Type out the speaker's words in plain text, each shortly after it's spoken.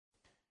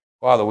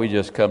Father, we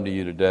just come to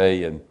you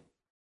today, and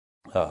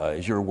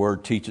as your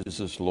word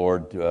teaches us,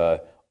 Lord,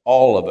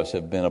 all of us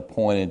have been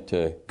appointed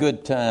to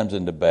good times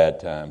and to bad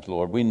times,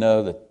 Lord. We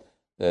know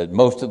that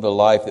most of the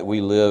life that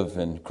we live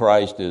in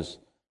Christ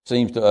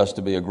seems to us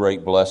to be a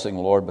great blessing,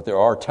 Lord, but there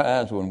are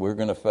times when we're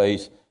going to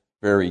face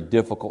very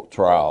difficult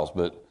trials.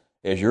 But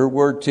as your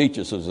word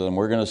teaches us, and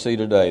we're going to see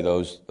today,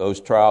 those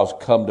trials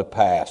come to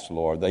pass,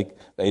 Lord.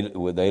 They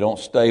don't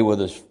stay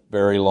with us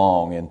very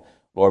long, and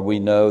Lord, we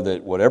know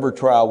that whatever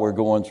trial we're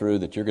going through,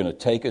 that you're going to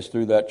take us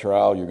through that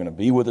trial, you're going to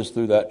be with us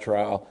through that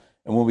trial,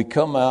 and when we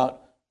come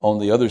out on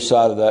the other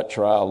side of that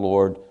trial,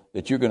 Lord,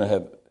 that you're going to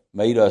have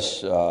made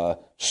us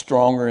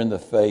stronger in the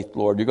faith,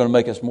 Lord. You're going to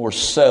make us more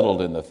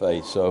settled in the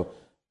faith. So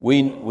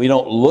we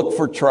don't look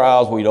for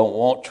trials, we don't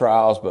want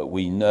trials, but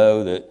we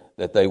know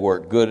that they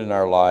work good in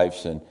our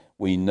lives, and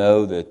we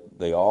know that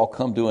they all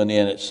come to an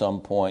end at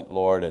some point,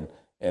 Lord, and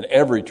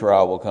every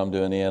trial will come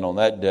to an end on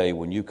that day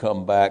when you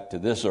come back to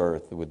this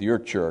earth with your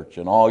church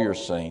and all your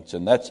saints.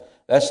 And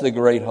that's the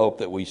great hope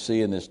that we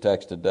see in this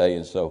text today.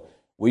 And so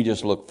we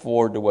just look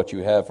forward to what you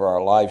have for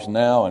our lives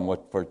now and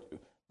what for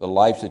the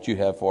lives that you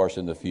have for us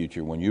in the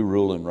future when you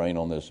rule and reign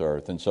on this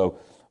earth. And so,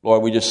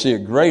 Lord, we just see a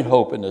great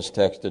hope in this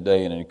text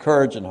today, and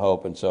encouraging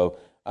hope. And so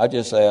I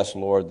just ask,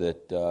 Lord,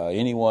 that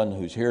anyone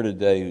who's here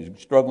today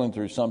who's struggling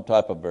through some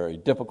type of very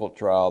difficult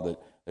trial,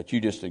 that you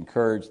just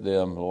encourage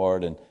them,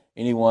 Lord, and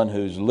anyone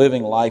who's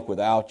living life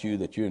without you,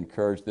 that you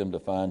encourage them to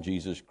find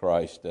Jesus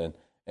Christ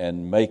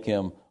and make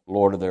him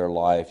Lord of their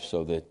life,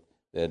 so that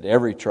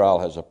every trial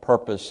has a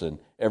purpose, and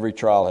every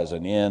trial has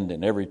an end,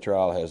 and every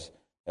trial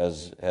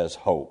has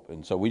hope.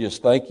 And so we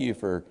just thank you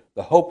for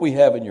the hope we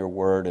have in your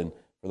word, and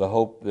for the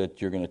hope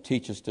that you're going to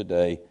teach us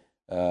today.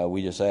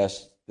 We just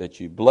ask that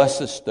you bless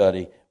this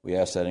study. We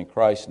ask that in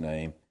Christ's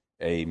name.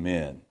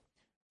 Amen.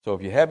 So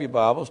if you have your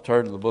Bibles,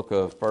 turn to the book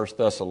of 1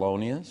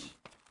 Thessalonians.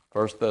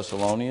 1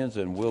 Thessalonians,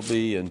 and we'll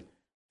be in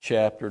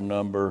chapter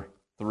number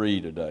 3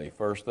 today.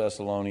 1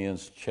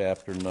 Thessalonians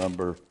chapter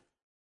number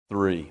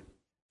 3.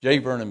 J.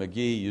 Vernon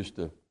McGee used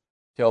to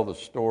tell the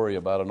story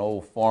about an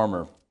old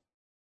farmer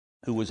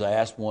who was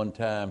asked one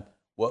time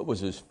what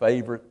was his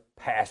favorite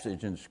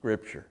passage in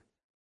Scripture.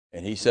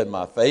 And he said,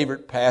 my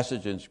favorite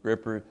passage in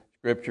Scripture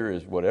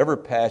is whatever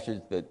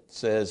passage that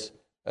says,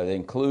 that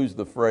includes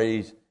the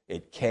phrase,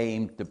 it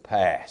came to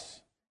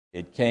pass.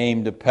 It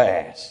came to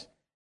pass.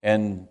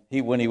 And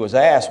when he was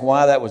asked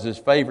why that was his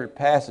favorite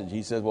passage,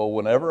 he said, well,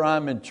 whenever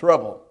I'm in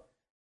trouble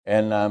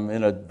and I'm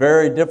in a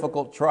very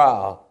difficult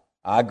trial,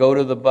 I go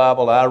to the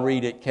Bible, I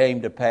read it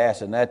came to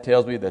pass, and that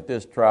tells me that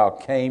this trial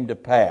came to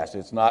pass.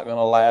 It's not going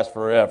to last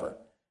forever.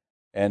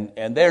 And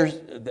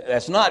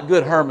that's not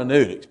good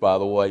hermeneutics, by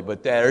the way,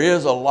 but there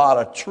is a lot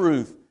of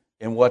truth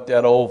in what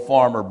that old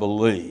farmer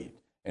believed.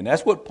 And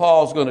that's what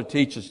Paul's going to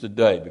teach us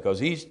today, because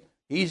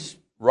he's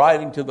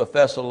writing to the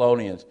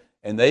Thessalonians,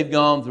 and they've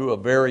gone through a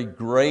very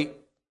great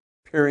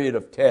period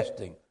of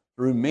testing,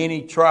 through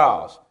many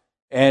trials.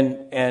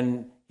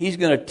 And he's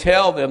going to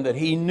tell them that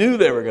he knew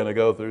they were going to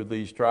go through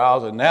these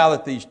trials, and now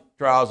that these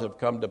trials have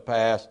come to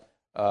pass,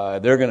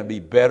 they're going to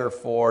be better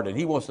for it. And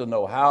he wants to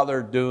know how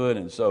they're doing.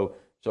 And so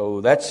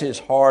that's his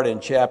heart in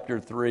chapter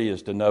 3,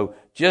 is to know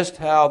just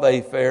how they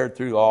fared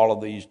through all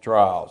of these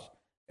trials.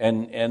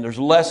 And there's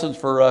lessons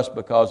for us,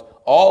 because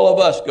all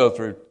of us go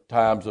through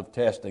times of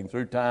testing,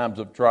 through times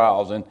of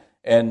trials,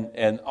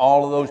 and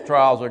all of those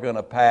trials are going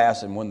to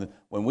pass, and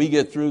when we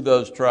get through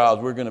those trials,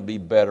 we're going to be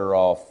better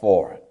off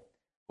for it.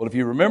 Well, if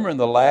you remember in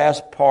the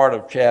last part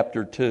of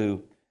chapter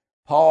 2,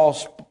 Paul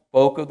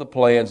spoke of the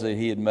plans that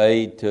he had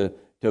made to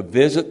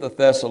visit the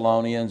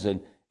Thessalonians,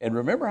 and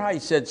remember how he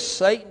said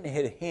Satan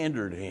had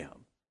hindered him.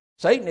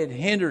 Satan had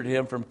hindered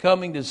him from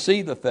coming to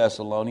see the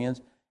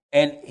Thessalonians,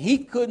 and he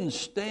couldn't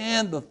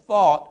stand the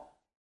thought,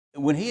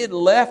 when he had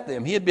left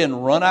them, he had been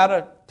run out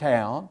of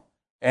town,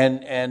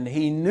 and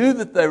he knew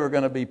that they were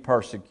going to be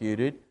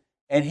persecuted,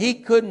 and he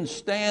couldn't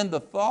stand the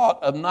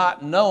thought of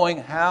not knowing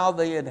how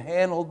they had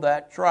handled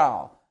that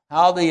trial,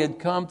 how they had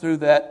come through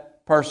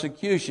that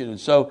persecution. And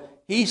so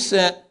he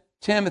sent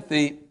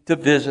Timothy to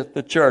visit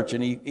the church,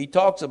 and he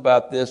talks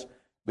about this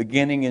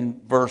beginning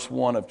in verse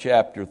 1 of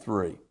chapter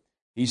 3.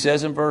 He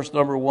says in verse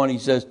number 1, he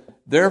says,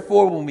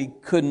 therefore, when we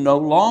could no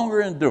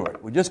longer endure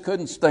it, we just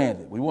couldn't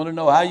stand it, we want to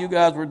know how you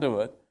guys were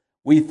doing,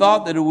 we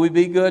thought that it would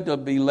be good to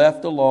be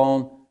left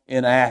alone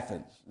in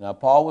Athens. Now,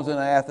 Paul was in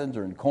Athens,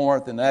 or in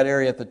Corinth, in that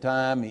area at the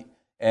time,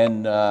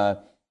 him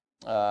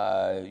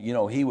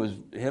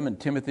and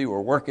Timothy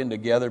were working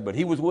together, but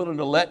he was willing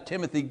to let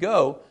Timothy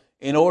go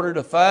in order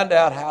to find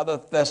out how the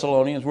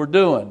Thessalonians were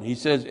doing. He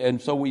says, and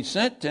so we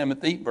sent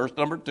Timothy, verse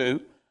number 2,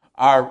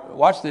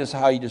 watch this,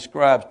 how he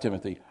describes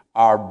Timothy,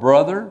 our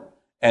brother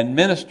and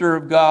minister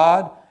of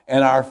God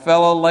and our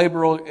fellow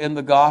laborer in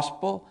the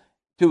gospel,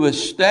 to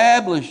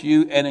establish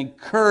you and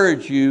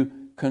encourage you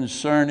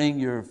concerning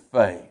your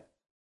faith.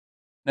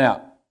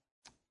 Now,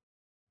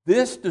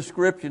 this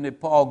description that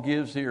Paul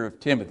gives here of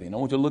Timothy, and I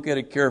want you to look at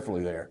it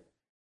carefully there,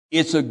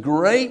 it's a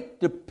great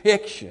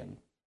depiction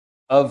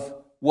of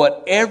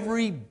what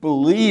every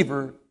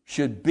believer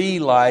should be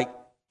like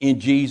in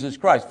Jesus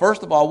Christ.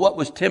 First of all, what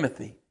was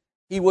Timothy?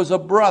 He was a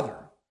brother.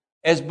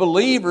 As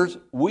believers,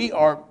 we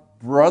are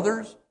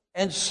brothers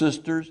and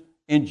sisters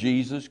in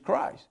Jesus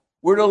Christ.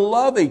 We're to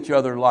love each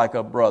other like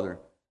a brother.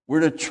 We're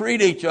to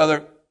treat each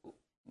other,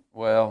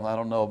 well, I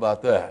don't know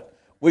about that.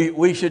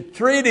 We should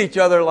treat each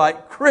other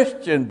like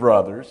Christian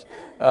brothers,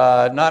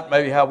 not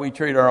maybe how we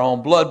treat our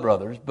own blood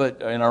brothers,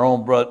 but and our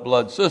own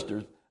blood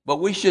sisters. But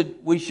we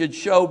should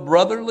show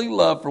brotherly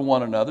love for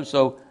one another.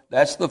 So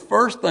that's the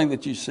first thing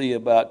that you see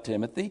about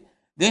Timothy.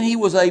 Then he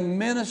was a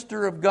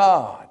minister of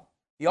God.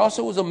 He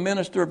also was a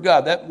minister of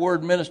God. That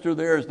word minister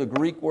there is the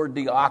Greek word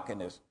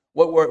diakonos.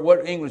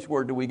 What English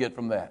word do we get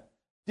from that?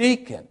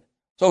 Deacon.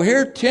 So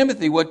here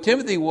Timothy, what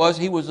Timothy was,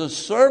 he was a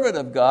servant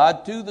of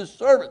God to the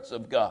servants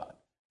of God.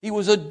 He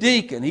was a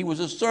deacon. He was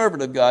a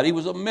servant of God. He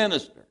was a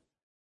minister.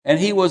 And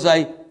he was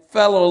a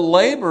fellow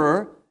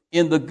laborer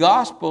in the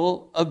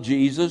gospel of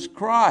Jesus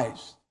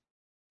Christ.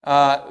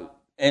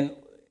 And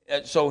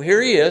so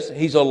here he is.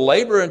 He's a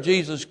laborer in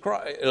Jesus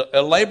Christ,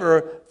 a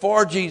laborer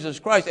for Jesus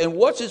Christ. And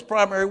what's his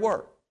primary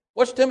work?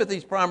 What's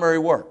Timothy's primary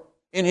work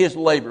in his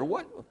labor?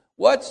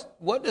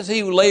 What does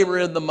he labor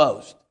in the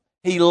most?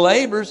 He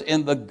labors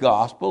in the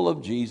gospel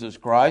of Jesus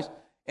Christ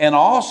and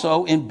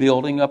also in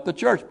building up the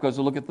church. Because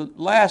look at the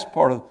last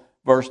part of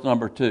verse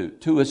number 2.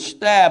 To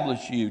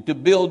establish you, to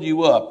build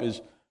you up is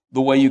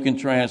the way you can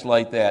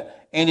translate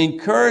that. And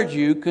encourage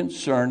you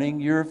concerning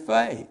your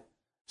faith.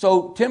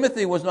 So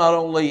Timothy was not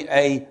only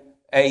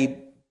a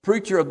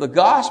preacher of the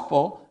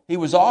gospel, he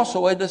was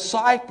also a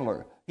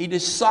discipler. He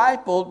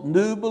discipled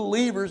new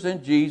believers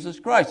in Jesus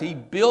Christ. He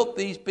built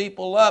these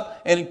people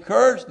up and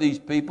encouraged these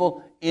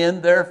people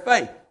in their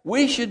faith.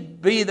 We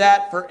should be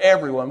that for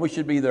everyone. We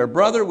should be their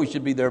brother, we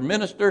should be their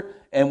minister,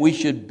 and we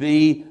should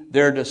be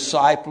their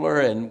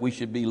discipler, and we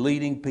should be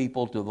leading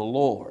people to the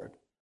Lord.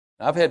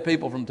 I've had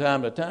people from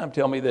time to time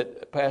tell me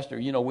that, Pastor,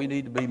 we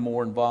need to be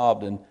more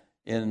involved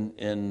in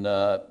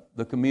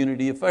the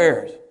community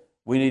affairs.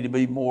 We need to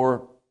be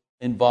more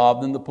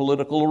involved in the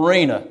political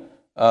arena,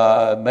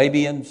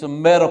 maybe in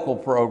some medical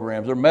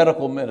programs or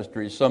medical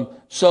ministries, some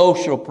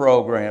social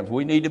programs.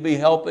 We need to be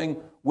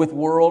helping with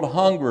world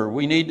hunger.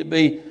 We need to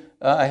be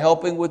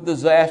helping with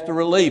disaster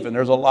relief. And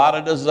there's a lot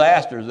of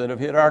disasters that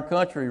have hit our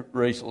country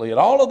recently. And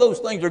all of those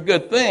things are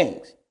good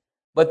things.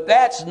 But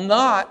that's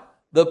not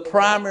the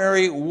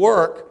primary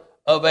work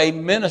of a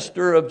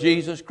minister of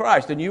Jesus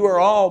Christ. And you are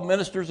all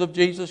ministers of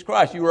Jesus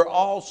Christ. You are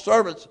all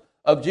servants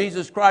of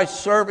Jesus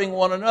Christ serving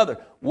one another.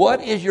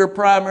 What is your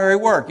primary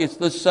work? It's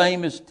the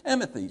same as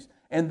Timothy's.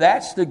 And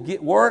that's to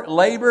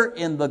labor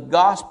in the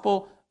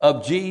gospel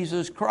of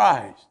Jesus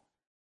Christ.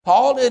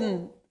 Paul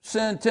didn't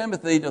send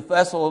Timothy to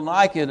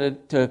Thessalonica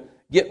to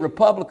get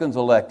Republicans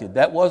elected.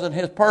 That wasn't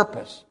his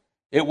purpose.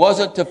 It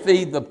wasn't to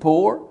feed the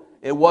poor.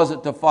 It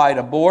wasn't to fight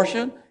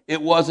abortion.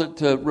 It wasn't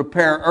to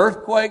repair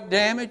earthquake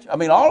damage. I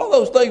mean, all of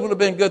those things would have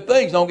been good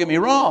things, don't get me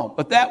wrong.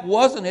 But that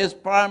wasn't his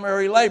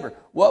primary labor.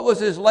 What was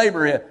his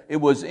labor in? It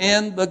was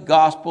in the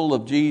gospel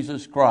of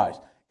Jesus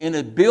Christ.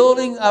 In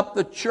building up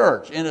the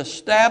church, in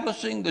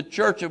establishing the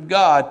church of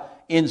God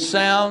in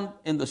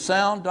the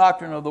sound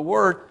doctrine of the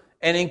Word,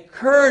 and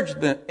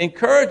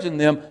encouraging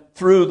them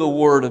through the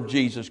Word of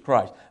Jesus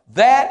Christ.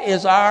 That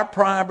is our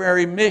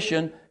primary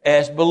mission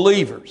as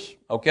believers,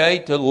 okay?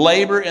 To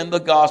labor in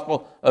the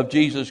gospel of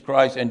Jesus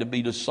Christ and to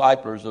be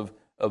disciples of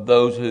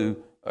those who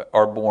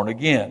are born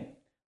again.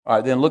 All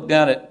right, then look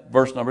down at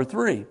verse number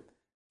 3.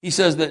 He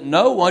says that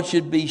no one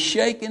should be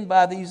shaken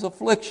by these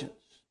afflictions.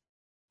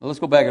 Now let's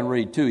go back and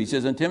read 2. He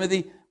says, "And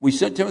Timothy, we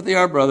sent Timothy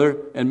our brother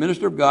and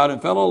minister of God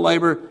and fellow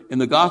laborer in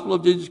the gospel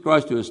of Jesus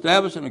Christ to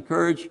establish and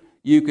encourage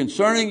you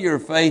concerning your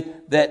faith,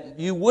 that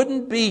you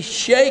wouldn't be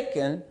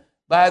shaken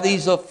by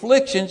these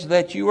afflictions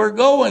that you are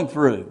going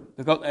through."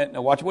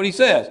 Now watch what he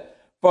says.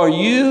 "For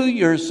you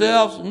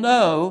yourselves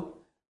know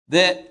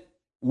that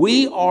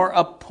we are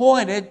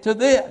appointed to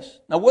this."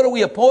 Now what are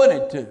we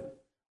appointed to?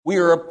 We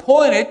are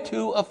appointed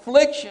to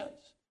afflictions.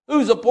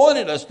 Who's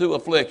appointed us to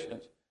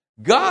afflictions?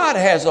 God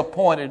has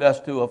appointed us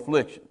to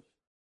afflictions.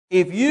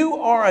 If you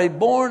are a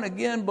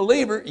born-again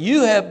believer,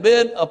 you have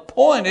been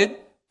appointed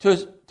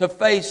to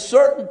face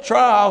certain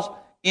trials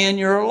in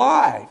your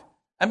life.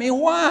 I mean,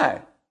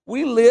 why?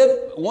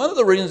 One of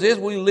the reasons is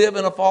we live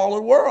in a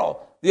fallen world.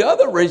 The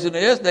other reason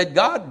is that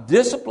God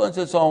disciplines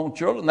His own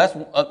children. That's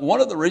one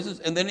of the reasons.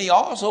 And then He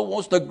also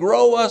wants to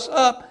grow us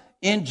up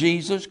in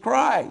Jesus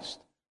Christ.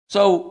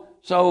 So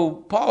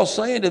Paul's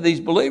saying to these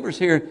believers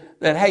here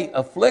that, hey,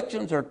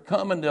 afflictions are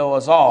coming to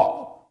us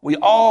all. We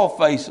all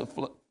face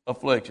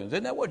afflictions.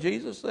 Isn't that what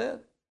Jesus said?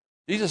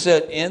 Jesus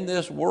said, in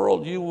this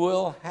world you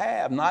will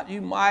have, not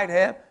you might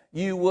have,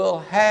 you will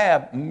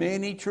have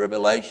many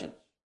tribulations.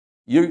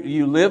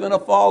 You live in a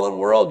fallen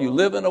world. You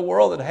live in a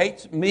world that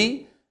hates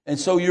me. And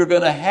so you're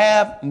going to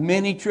have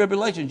many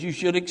tribulations. You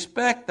should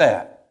expect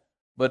that.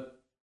 But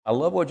I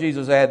love what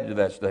Jesus added to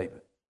that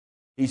statement.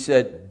 He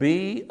said,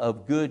 be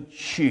of good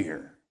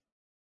cheer,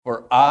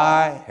 for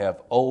I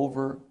have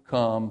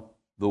overcome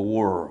the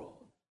world.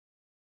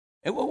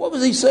 And what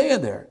was he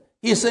saying there?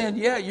 He's saying,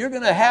 yeah, you're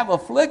going to have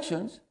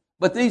afflictions,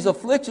 But these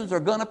afflictions are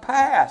going to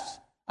pass.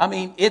 I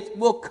mean, it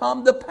will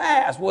come to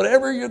pass.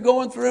 Whatever you're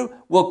going through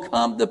will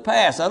come to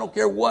pass. I don't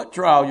care what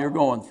trial you're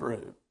going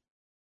through.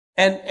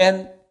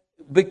 And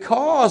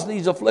because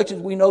these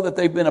afflictions, we know that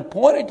they've been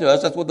appointed to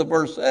us. That's what the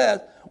verse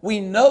says. We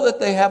know that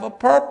they have a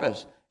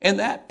purpose. And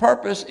that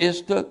purpose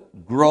is to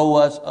grow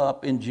us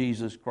up in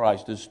Jesus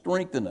Christ, to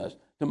strengthen us,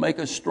 to make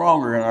us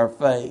stronger in our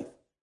faith.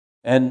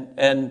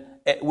 And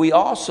we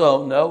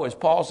also know, as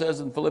Paul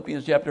says in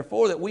Philippians chapter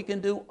 4, that we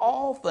can do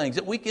all things,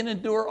 that we can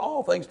endure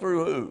all things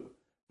through who?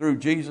 Through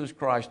Jesus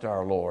Christ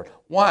our Lord.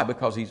 Why?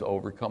 Because he's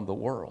overcome the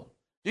world.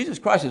 Jesus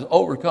Christ has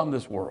overcome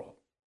this world.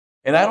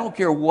 And I don't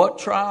care what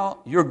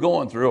trial you're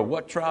going through or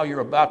what trial you're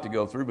about to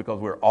go through, because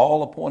we're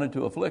all appointed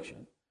to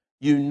affliction.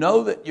 You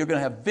know that you're going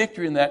to have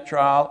victory in that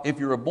trial if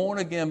you're a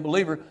born-again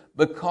believer,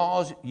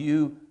 because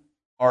you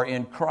are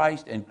in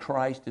Christ and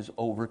Christ has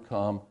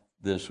overcome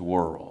this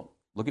world.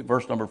 Look at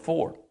verse number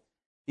 4.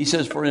 He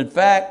says, "For in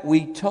fact,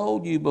 we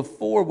told you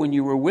before when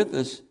you were with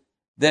us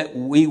that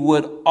we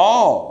would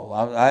all,"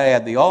 I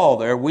add the all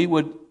there, "we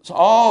would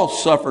all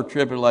suffer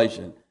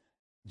tribulation,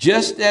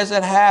 just as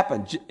it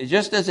happened,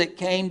 just as it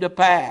came to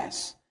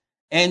pass.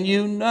 And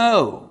you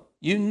know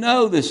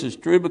this is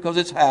true because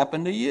it's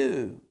happened to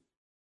you."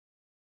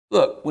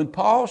 Look, when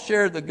Paul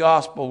shared the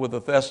gospel with the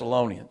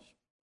Thessalonians,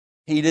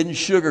 he didn't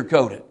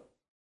sugarcoat it.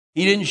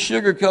 He didn't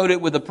sugarcoat it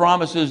with the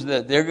promises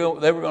that they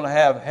were going to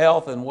have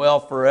health and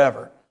wealth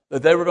forever,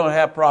 that they were going to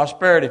have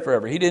prosperity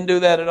forever. He didn't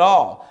do that at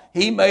all.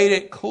 He made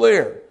it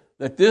clear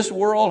that this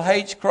world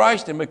hates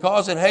Christ, and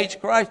because it hates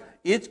Christ,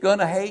 it's going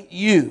to hate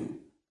you.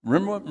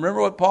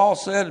 Remember what Paul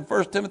said in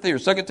 1 Timothy or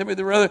 2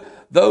 Timothy rather,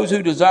 those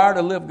who desire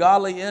to live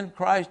godly in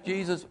Christ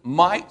Jesus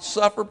might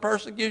suffer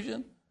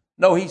persecution?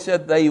 No, he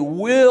said they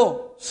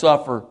will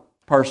suffer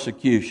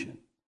persecution.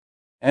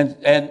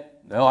 And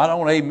no, I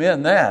don't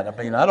amen that.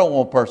 I mean, I don't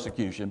want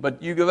persecution,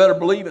 but you better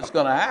believe it's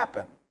going to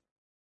happen.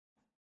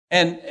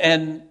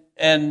 And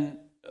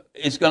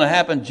it's going to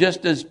happen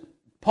just as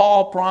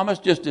Paul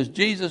promised, just as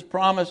Jesus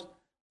promised.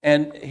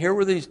 And here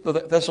were these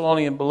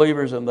Thessalonian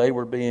believers, and they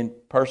were being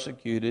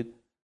persecuted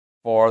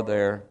for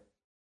their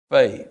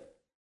faith.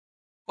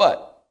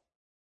 But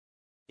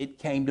it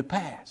came to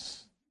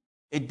pass.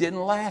 It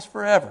didn't last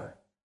forever.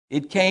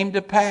 It came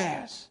to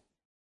pass.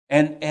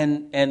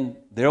 And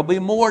there'll be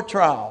more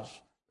trials.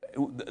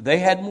 They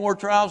had more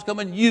trials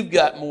coming. You've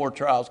got more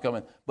trials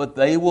coming. But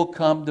they will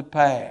come to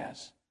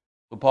pass.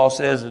 So Paul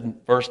says in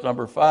verse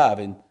number 5,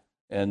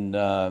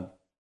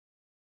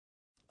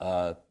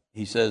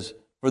 he says,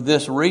 "For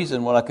this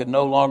reason, when I could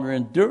no longer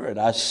endure it,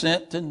 I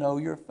sent to know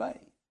your faith."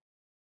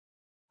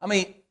 I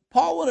mean,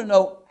 Paul wanted to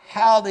know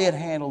how they had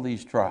handled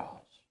these trials.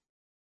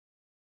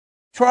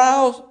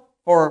 Trials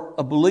for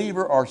a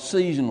believer are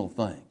seasonal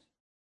things.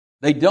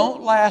 They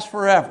don't last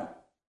forever.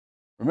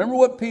 Remember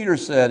what Peter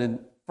said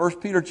in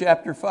 1 Peter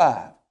chapter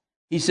 5.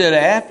 He said,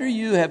 "After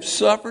you have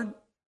suffered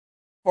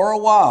for a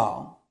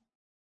while,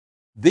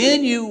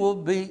 then you will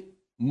be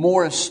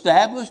more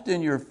established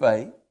in your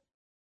faith.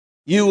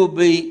 You will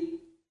be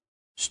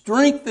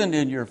strengthened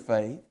in your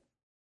faith,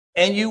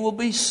 and you will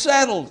be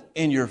settled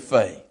in your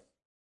faith."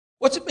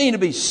 What's it mean to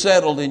be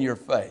settled in your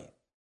faith?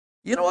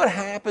 You know what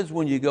happens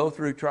when you go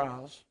through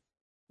trials?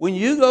 When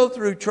you go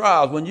through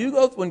trials,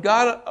 when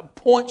God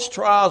appoints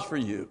trials for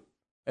you,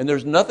 and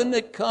there's nothing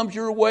that comes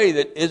your way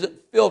that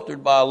isn't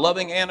filtered by a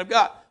loving hand of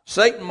God.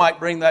 Satan might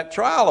bring that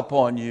trial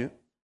upon you,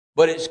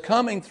 but it's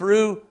coming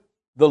through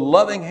the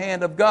loving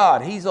hand of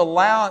God. He's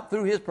allowing,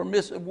 through his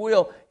permissive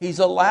will, he's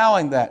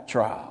allowing that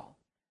trial.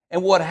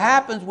 And what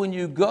happens when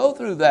you go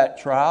through that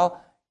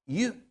trial,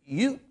 you're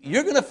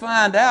going to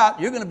find out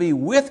you're going to be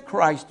with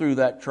Christ through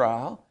that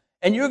trial,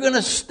 and you're going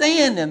to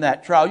stand in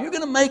that trial. You're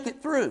going to make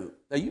it through.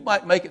 Now, you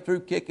might make it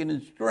through kicking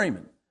and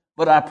screaming,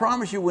 but I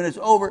promise you when it's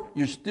over,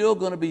 you're still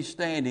going to be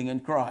standing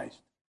in Christ.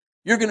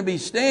 You're going to be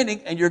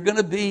standing, and you're going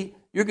to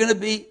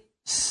be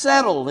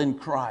settled in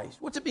Christ.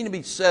 What's it mean to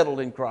be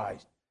settled in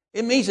Christ?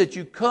 It means that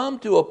you come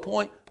to a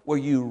point where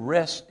you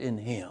rest in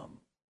him.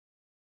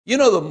 You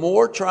know, the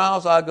more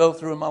trials I go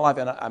through in my life,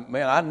 and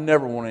I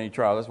never want any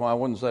trials. That's why I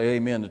wouldn't say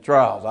amen to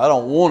trials. I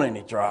don't want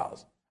any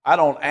trials. I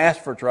don't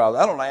ask for trials.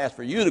 I don't ask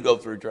for you to go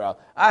through trials.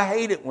 I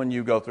hate it when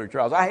you go through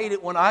trials. I hate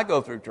it when I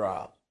go through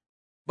trials.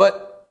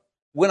 But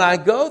when I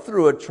go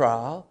through a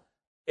trial,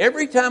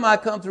 every time I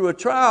come through a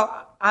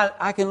trial,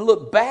 I can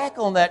look back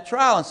on that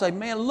trial and say,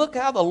 man, look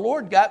how the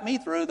Lord got me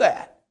through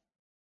that.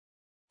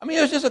 I mean,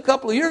 it was just a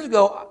couple of years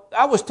ago,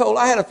 I was told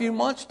I had a few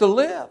months to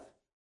live.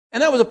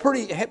 And that was a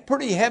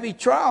pretty heavy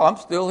trial. I'm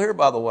still here,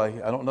 by the way.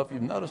 I don't know if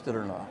you've noticed it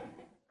or not.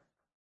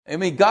 I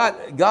mean, God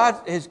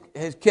has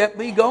kept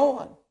me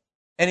going.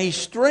 And he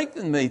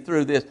strengthened me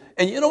through this.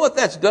 And you know what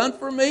that's done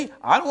for me?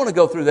 I don't want to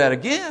go through that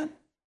again.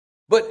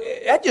 But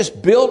that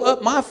just built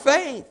up my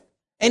faith.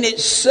 And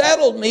it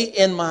settled me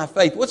in my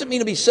faith. What's it mean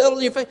to be settled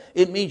in your faith?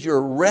 It means you're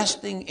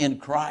resting in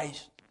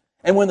Christ.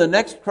 And when the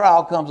next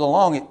trial comes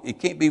along, it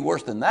can't be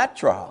worse than that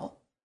trial.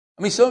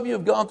 I mean, some of you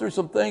have gone through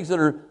some things that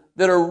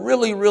are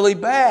really, really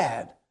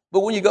bad.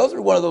 But when you go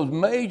through one of those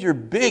major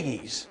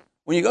biggies,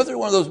 When you go through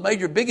one of those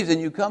major biggies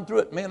and you come through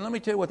it, man, let me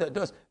tell you what that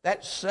does.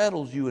 That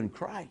settles you in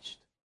Christ.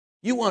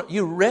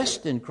 You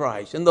rest in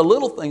Christ, and the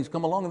little things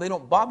come along and they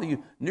don't bother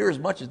you near as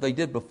much as they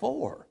did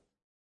before.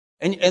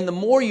 And the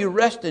more you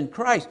rest in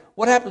Christ,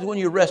 what happens when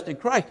you rest in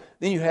Christ?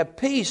 Then you have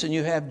peace and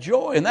you have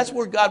joy, and that's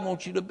where God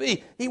wants you to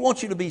be. He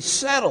wants you to be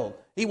settled.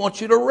 He wants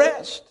you to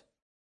rest.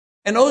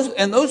 And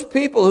those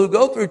people who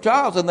go through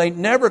trials and they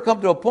never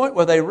come to a point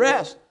where they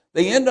rest,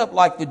 they end up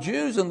like the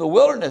Jews in the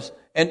wilderness,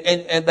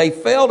 and they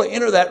fail to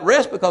enter that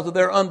rest because of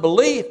their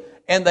unbelief,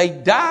 and they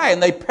die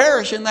and they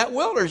perish in that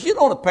wilderness. You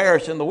don't want to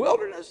perish in the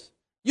wilderness.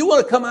 You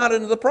want to come out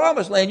into the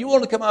promised land. You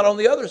want to come out on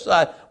the other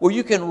side where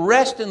you can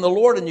rest in the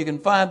Lord and you can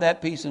find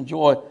that peace and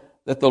joy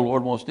that the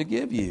Lord wants to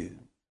give you.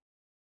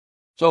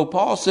 So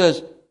Paul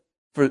says,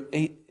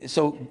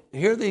 so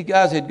here these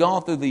guys had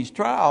gone through these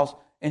trials,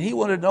 and he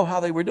wanted to know how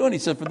they were doing. He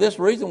said, for this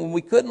reason, when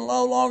we couldn't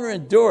no longer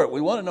endure it, we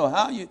want to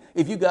know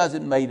if you guys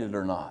had made it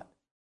or not.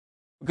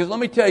 Because let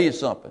me tell you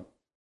something.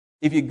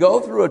 If you go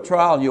through a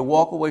trial and you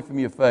walk away from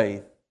your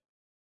faith,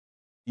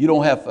 you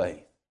don't have faith.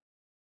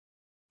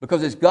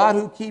 Because it's God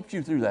who keeps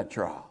you through that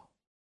trial.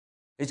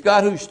 It's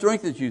God who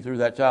strengthens you through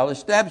that trial,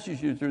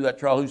 establishes you through that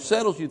trial, who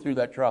settles you through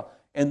that trial.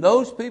 And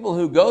those people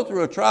who go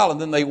through a trial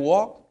and then they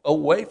walk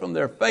away from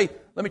their faith,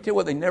 let me tell you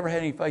what, they never had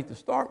any faith to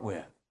start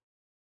with.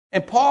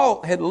 And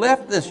Paul had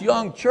left this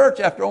young church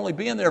after only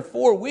being there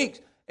 4 weeks,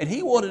 and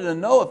he wanted to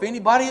know if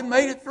anybody had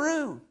made it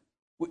through.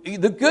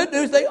 The good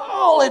news, they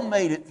all had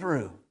made it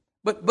through.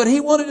 But he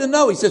wanted to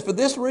know. He says, for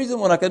this reason,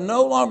 when I could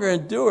no longer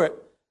endure it,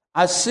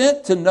 I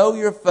sent to know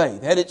your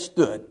faith, had it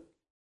stood,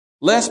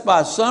 lest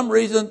by some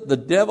reason the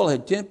devil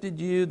had tempted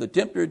you, the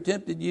tempter had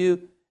tempted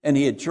you, and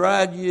he had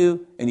tried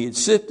you, and he had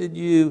sifted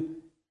you,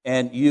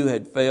 and you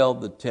had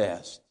failed the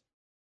test.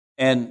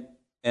 And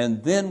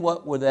then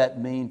what would that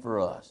mean for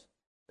us?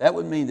 That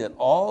would mean that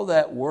all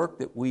that work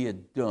that we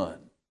had done,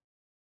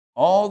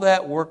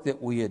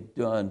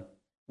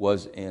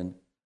 was in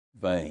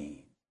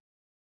vain.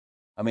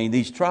 I mean,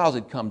 these trials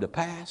had come to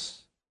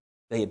pass.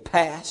 They had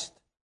passed.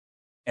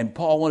 And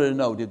Paul wanted to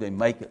know, did they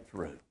make it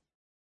through?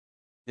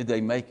 Did they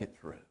make it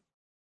through?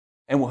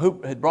 And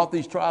who had brought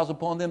these trials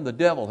upon them? The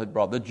devil had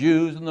brought the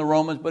Jews and the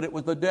Romans, but it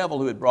was the devil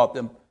who had brought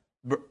them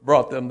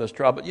this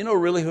trial. But you know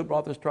really who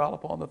brought this trial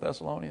upon the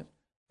Thessalonians?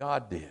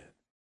 God did.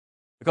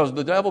 Because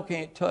the devil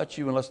can't touch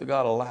you unless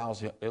God allows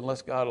him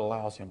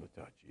to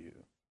touch you.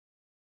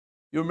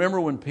 You remember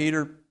when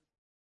Peter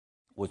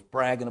was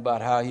bragging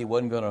about how he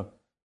wasn't going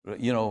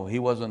to, he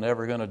wasn't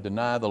ever going to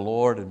deny the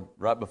Lord, and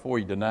right before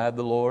he denied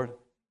the Lord,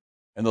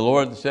 and the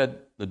Lord said,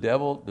 the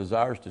devil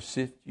desires to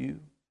sift you.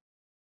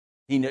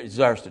 He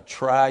desires to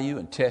try you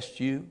and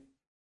test you.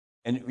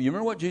 And you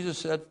remember what Jesus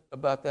said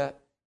about that?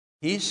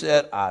 He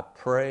said, I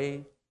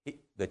pray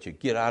that you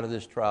get out of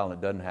this trial and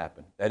it doesn't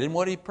happen. That isn't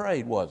what he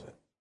prayed, was it?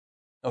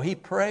 No, he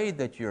prayed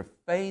that your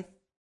faith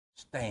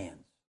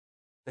stands,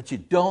 that you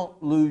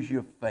don't lose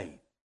your faith.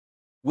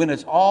 When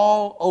it's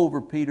all over,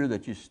 Peter,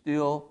 that you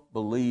still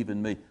believe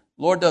in me.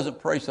 Lord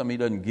doesn't pray something he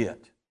doesn't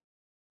get.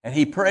 And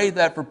he prayed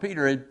that for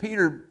Peter, and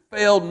Peter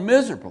failed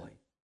miserably.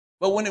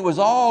 But when it was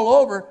all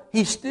over,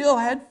 he still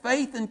had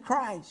faith in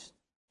Christ.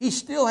 He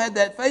still had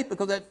that faith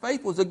because that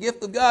faith was a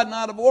gift of God,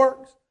 not of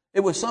works. It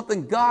was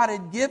something God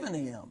had given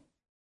him.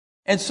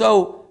 And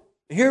so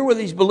here were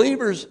these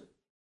believers,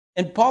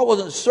 and Paul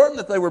wasn't certain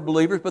that they were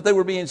believers, but they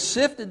were being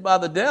sifted by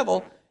the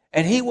devil,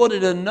 and he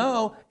wanted to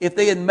know if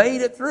they had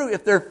made it through,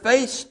 if their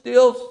faith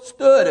still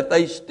stood, if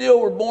they still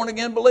were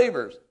born-again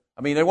believers.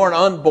 I mean, they weren't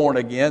unborn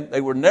again.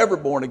 They were never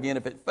born again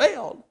if it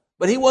failed.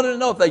 But he wanted to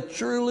know if they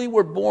truly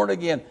were born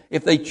again,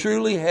 if they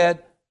truly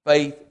had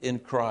faith in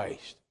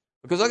Christ.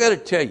 Because I got to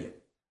tell you,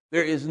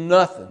 there is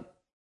nothing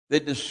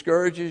that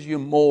discourages you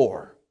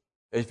more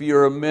if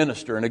you're a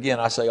minister. And again,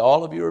 I say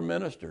all of you are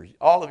ministers.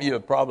 All of you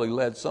have probably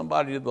led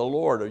somebody to the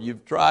Lord, or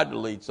you've tried to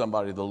lead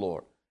somebody to the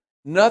Lord.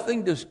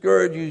 Nothing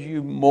discourages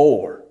you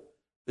more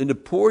than to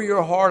pour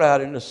your heart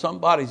out into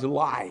somebody's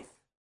life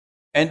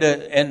and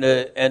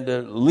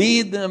to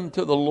lead them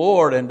to the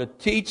Lord and to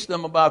teach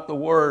them about the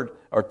Word,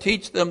 or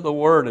teach them the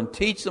Word and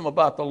teach them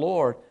about the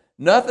Lord.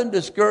 Nothing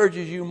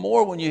discourages you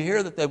more when you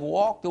hear that they've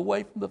walked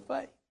away from the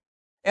faith.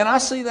 And I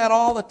see that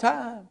all the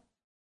time.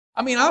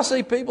 I mean, I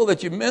see people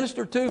that you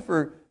minister to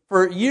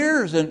for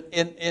years in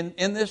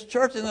this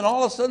church, and then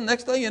all of a sudden,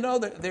 next thing you know,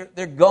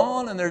 they're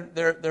gone and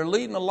they're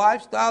leading a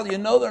lifestyle. You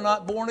know they're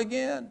not born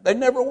again. They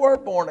never were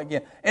born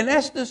again. And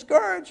that's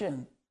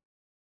discouraging.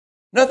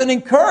 Nothing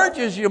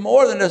encourages you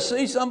more than to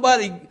see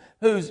somebody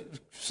who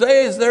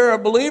says they're a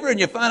believer and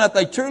you find out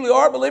they truly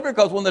are a believer,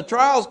 because when the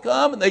trials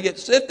come and they get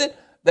sifted,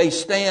 they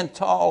stand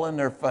tall in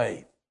their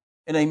faith.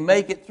 And they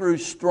make it through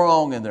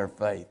strong in their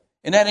faith.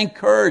 And that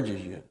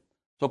encourages you.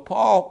 So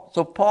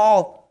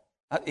Paul,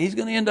 he's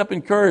going to end up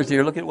encouraged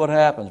here. Look at what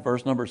happens,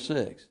 verse number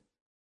 6.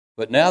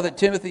 But now that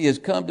Timothy has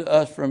come to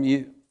us from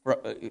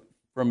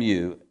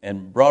you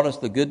and brought us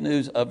the good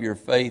news of your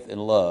faith and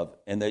love,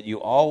 and that you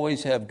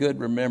always have good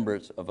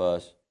remembrance of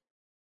us,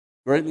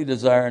 greatly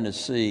desiring to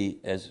see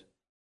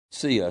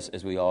us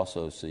as we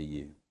also see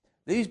you.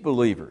 These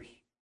believers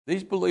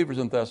These believers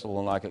in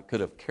Thessalonica could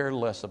have cared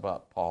less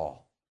about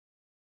Paul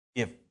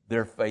if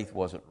their faith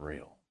wasn't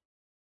real.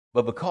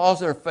 But because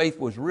their faith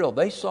was real,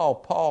 they saw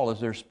Paul as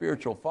their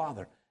spiritual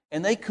father,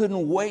 and they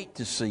couldn't wait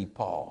to see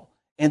Paul.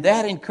 And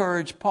that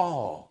encouraged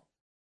Paul.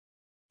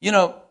 You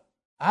know,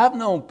 I've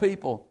known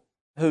people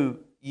who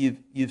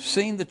you've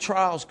seen the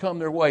trials come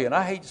their way, and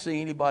I hate to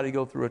see anybody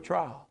go through a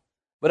trial.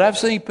 But I've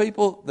seen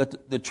people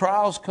that the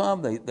trials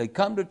come, they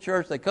come to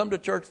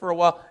church for a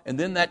while, and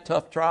then that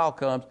tough trial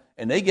comes,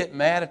 and they get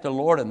mad at the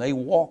Lord, and they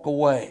walk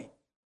away.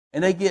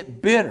 And they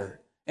get bitter.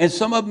 And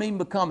some of them even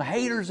become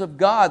haters of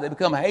God. They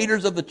become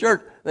haters of the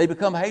church. They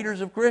become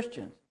haters of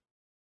Christians.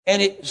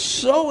 And it's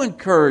so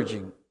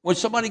encouraging when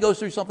somebody goes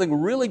through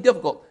something really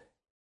difficult.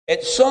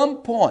 At some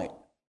point,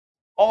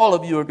 all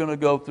of you are going to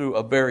go through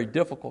a very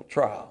difficult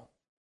trial.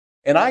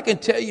 And I can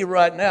tell you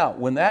right now,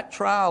 when that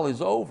trial is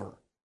over,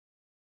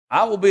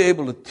 I will be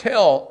able to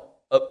tell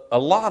a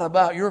lot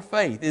about your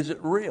faith. Is it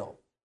real?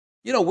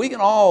 You know, we can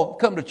all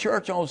come to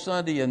church on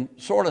Sunday and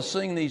sort of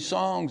sing these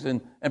songs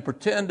and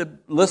pretend to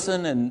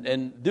listen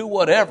and do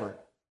whatever.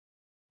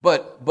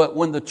 But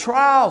when the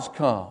trials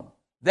come,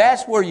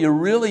 that's where you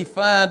really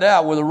find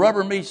out, where the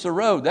rubber meets the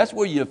road. That's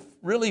where you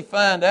really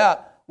find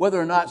out whether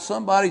or not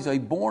somebody's a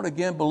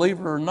born-again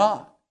believer or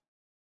not.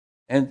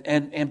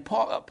 And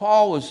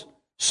Paul was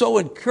so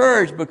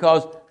encouraged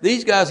because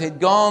these guys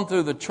had gone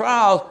through the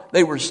trials.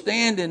 They were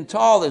standing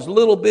tall. This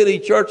little bitty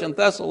church in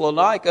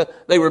Thessalonica,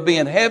 they were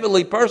being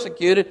heavily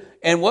persecuted.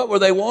 And what were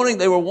they wanting?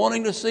 They were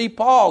wanting to see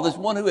Paul, this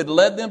one who had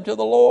led them to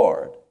the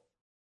Lord.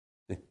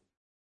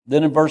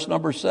 Then in verse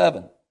number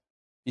 7,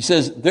 he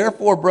says,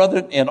 "Therefore,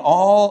 brethren, in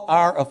all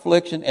our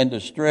affliction and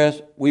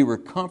distress, we were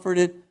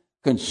comforted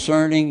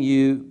concerning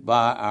you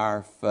by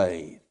our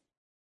faith."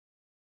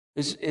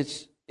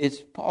 It's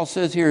Paul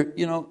says here,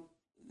 you know,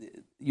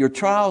 your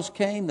trials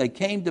came, they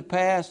came to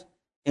pass,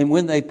 and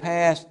when they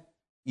passed,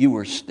 you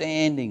were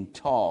standing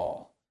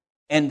tall.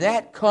 And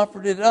that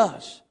comforted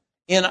us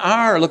in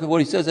our, look at what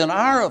he says, in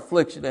our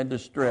affliction and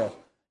distress.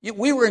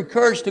 We were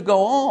encouraged to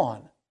go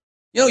on.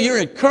 You know, you're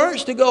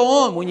encouraged to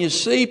go on when you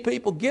see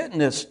people getting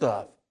this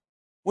stuff.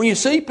 When you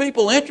see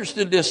people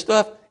interested in this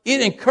stuff,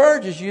 it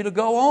encourages you to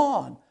go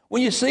on.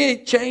 When you see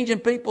it changing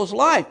people's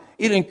life,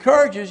 it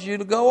encourages you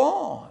to go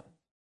on.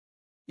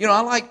 You know,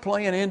 I like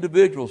playing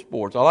individual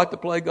sports. I like to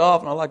play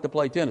golf and I like to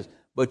play tennis.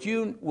 But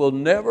you will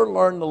never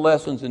learn the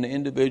lessons in the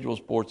individual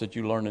sports that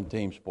you learn in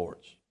team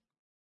sports.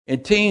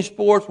 In team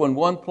sports, when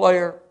one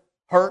player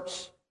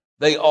hurts,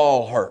 they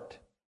all hurt.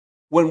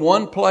 When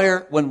one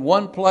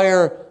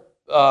player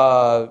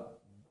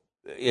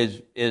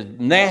is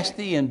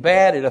nasty and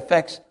bad, it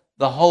affects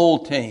the whole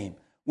team.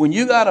 When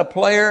you got a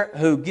player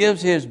who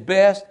gives his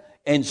best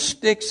and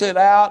sticks it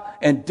out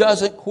and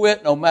doesn't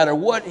quit no matter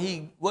what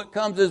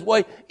comes his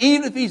way,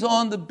 even if he's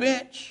on the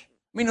bench.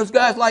 I mean, those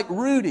guys like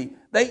Rudy,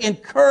 they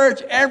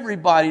encourage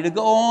everybody to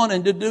go on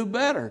and to do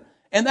better.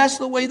 And that's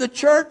the way the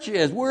church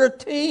is. We're a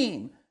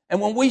team. And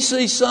when we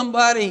see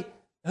somebody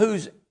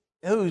who's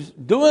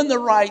doing the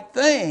right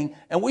thing,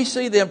 and we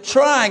see them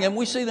trying, and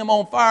we see them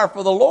on fire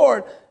for the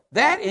Lord,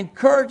 that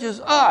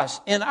encourages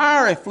us in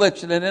our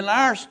affliction and in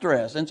our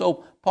stress. And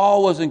so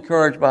Paul was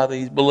encouraged by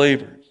these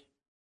believers.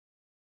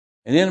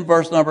 And in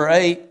verse number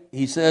 8,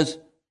 he says,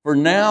 "For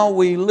now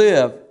we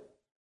live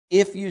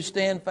if you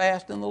stand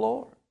fast in the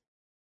Lord."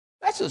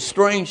 That's a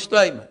strange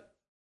statement.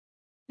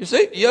 You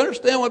see, you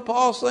understand what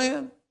Paul's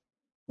saying?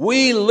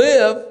 We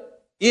live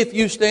if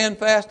you stand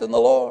fast in the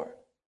Lord.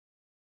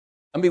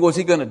 I mean, was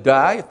he going to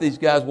die if these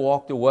guys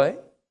walked away?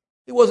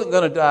 He wasn't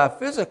going to die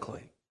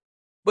physically.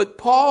 But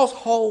Paul's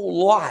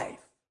whole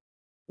life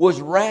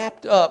was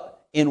wrapped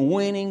up in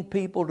winning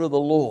people to the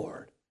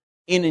Lord,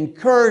 in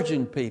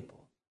encouraging people,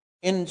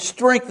 in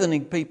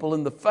strengthening people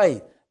in the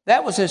faith.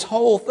 That was his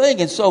whole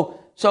thing. And so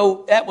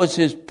that was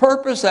his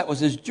purpose, that was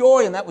his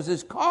joy, and that was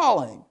his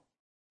calling.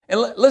 And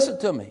listen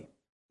to me.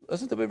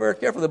 Listen to me very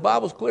carefully. The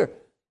Bible's clear.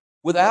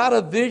 Without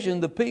a vision,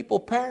 the people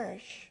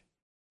perish.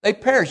 They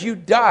perish. You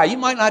die. You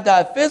might not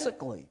die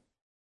physically.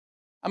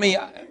 I mean,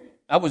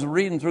 I was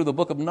reading through the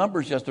book of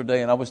Numbers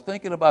yesterday, and I was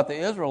thinking about the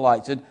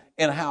Israelites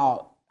and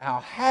how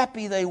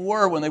happy they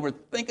were when they were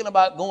thinking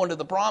about going to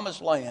the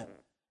Promised Land.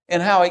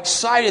 And how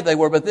excited they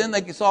were. But then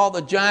they saw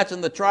the giants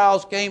and the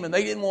trials came and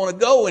they didn't want to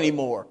go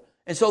anymore.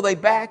 And so they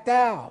backed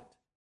out.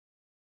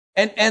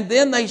 And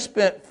then they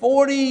spent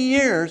 40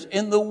 years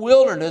in the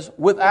wilderness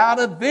without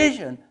a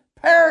vision,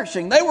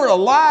 perishing. They were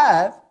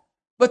alive,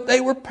 but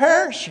they were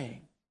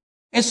perishing.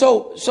 And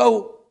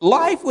so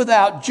life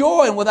without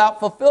joy and without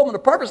fulfillment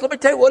of purpose, let me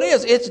tell you what it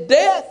is. It's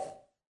death.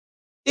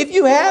 If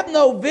you have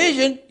no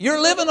vision, you're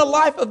living a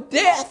life of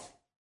death.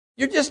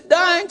 You're just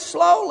dying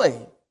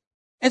slowly.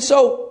 And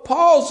so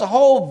Paul's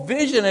whole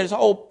vision and his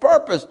whole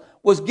purpose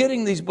was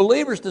getting these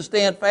believers to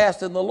stand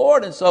fast in the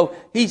Lord. And so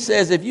he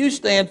says, if you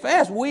stand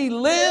fast, we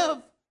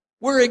live.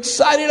 We're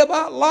excited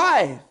about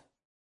life.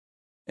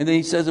 And then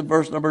he says in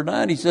verse number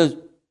 9, he says,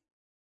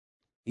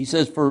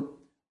 "For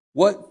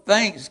what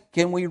thanks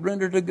can we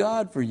render to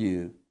God for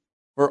you,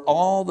 for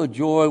all the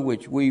joy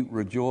which we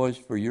rejoice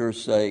for your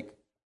sake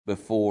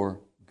before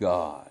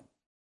God.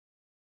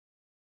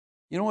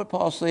 You know what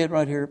Paul's saying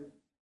right here?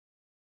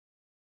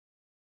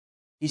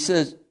 He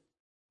says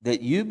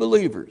that you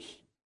believers,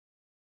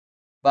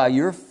 by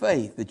your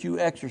faith that you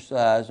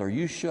exercised or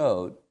you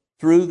showed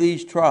through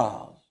these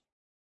trials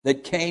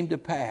that came to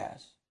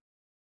pass,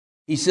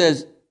 he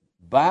says,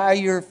 by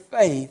your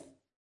faith,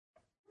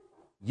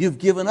 you've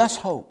given us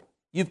hope.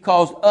 You've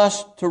caused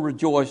us to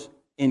rejoice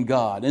in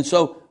God. And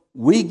so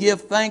we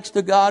give thanks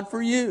to God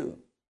for you.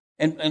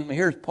 And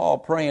here's Paul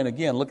praying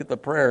again. Look at the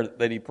prayer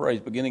that he prays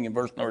beginning in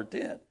verse number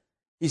 10.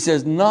 He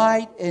says,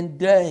 night and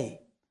day,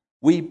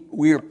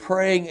 we are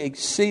praying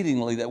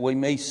exceedingly that we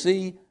may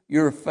see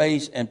your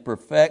face and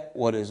perfect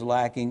what is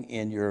lacking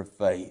in your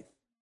faith.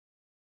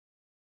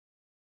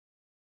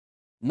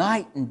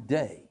 Night and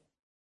day.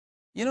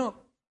 You know,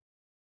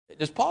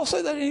 does Paul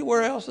say that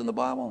anywhere else in the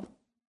Bible?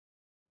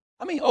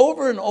 I mean,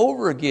 over and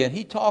over again,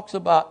 he talks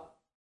about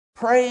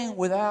praying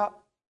without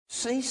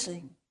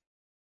ceasing.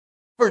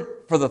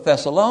 For the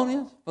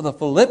Thessalonians, for the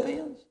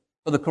Philippians,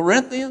 for the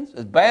Corinthians,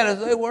 as bad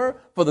as they were,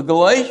 for the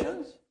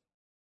Galatians.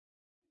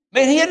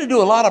 Man, he had to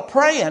do a lot of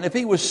praying if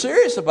he was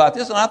serious about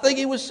this, and I think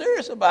he was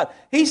serious about it.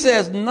 He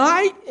says,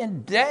 night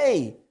and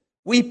day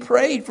we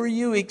prayed for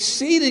you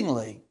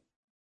exceedingly,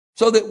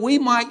 so that we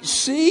might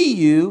see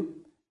you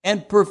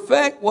and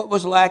perfect what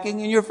was lacking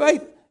in your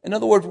faith. In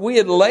other words, we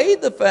had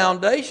laid the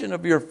foundation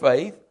of your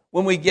faith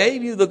when we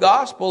gave you the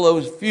gospel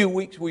those few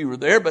weeks we were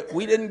there, but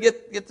we didn't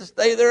get to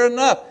stay there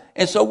enough.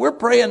 And so we're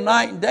praying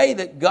night and day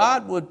that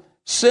God would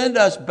send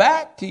us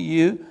back to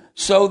you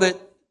so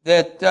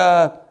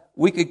that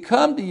we could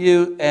come to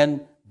you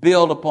and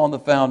build upon the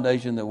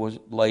foundation that was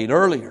laid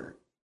earlier.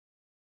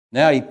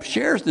 Now he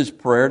shares this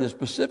prayer, the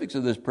specifics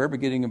of this prayer,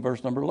 beginning in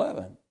verse number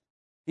 11.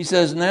 He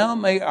says, now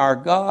may our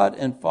God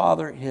and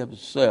Father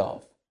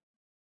himself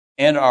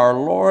and our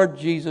Lord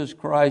Jesus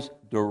Christ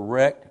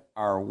direct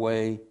our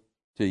way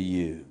to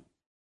you.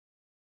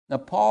 Now,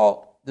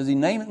 Paul, does he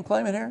name it and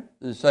claim it here?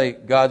 Does he say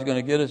God's going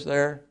to get us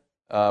there?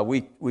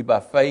 We by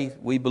faith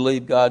we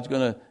believe God's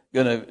going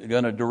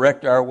to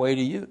direct our way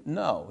to you.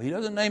 No, he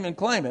doesn't name and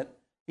claim it.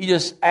 He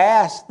just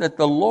asks that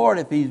the Lord,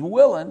 if he's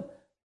willing,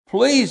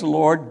 please,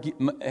 Lord,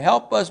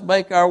 help us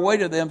make our way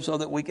to them so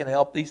that we can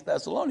help these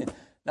Thessalonians.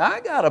 Now,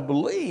 I got to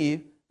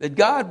believe that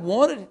God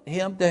wanted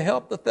him to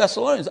help the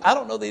Thessalonians. I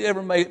don't know that he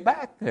ever made it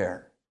back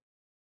there.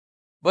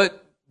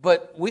 But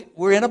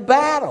we're in a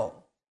battle.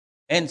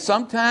 And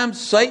sometimes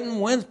Satan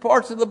wins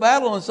parts of the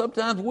battle, and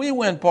sometimes we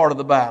win part of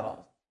the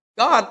battle.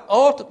 God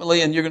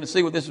ultimately, and you're going to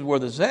see what this is where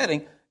this is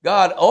heading,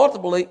 God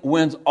ultimately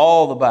wins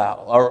all the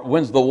battle, or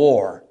wins the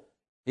war.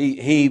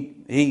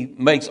 He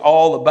makes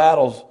all the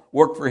battles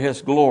work for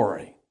his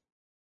glory.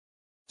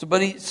 So,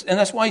 and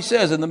that's why he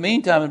says, in the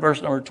meantime, in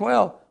verse number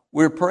 12,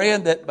 we're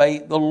praying that may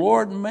the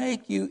Lord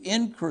make you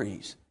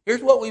increase.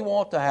 Here's what we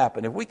want to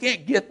happen. If we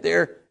can't get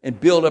there and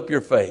build up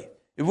your faith,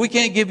 if we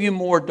can't give you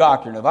more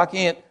doctrine, if I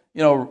can't,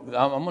 I'm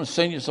going to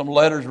send you some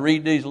letters,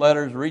 read these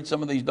letters, read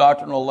some of these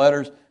doctrinal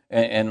letters,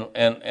 and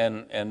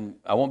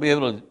I won't be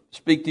able to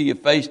speak to you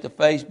face to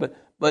face,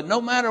 but no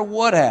matter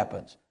what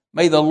happens,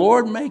 may the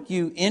Lord make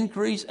you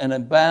increase and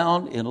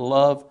abound in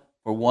love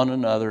for one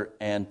another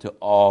and to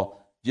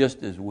all,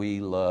 just as we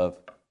love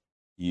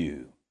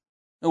you.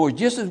 In other words,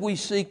 just as we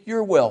seek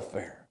your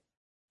welfare,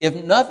 if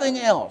nothing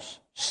else,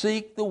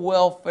 seek the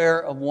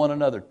welfare of one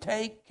another.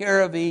 Take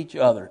care of each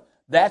other.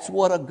 That's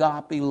what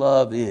agape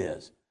love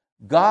is.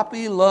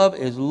 Agape love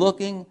is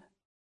looking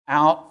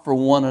out for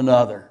one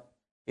another.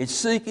 It's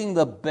seeking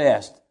the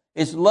best.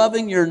 It's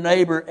loving your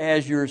neighbor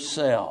as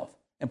yourself.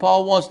 And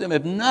Paul wants them,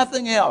 if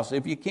nothing else,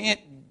 if you can't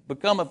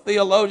become a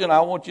theologian,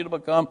 I want you to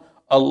become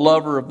a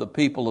lover of the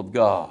people of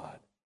God.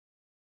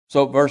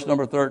 So verse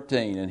number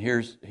 13, and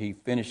he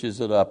finishes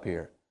it up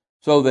here.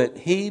 So that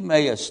he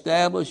may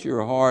establish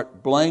your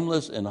heart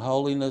blameless in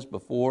holiness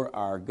before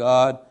our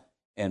God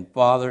and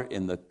Father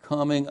in the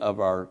coming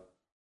of our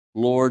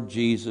Lord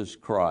Jesus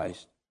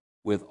Christ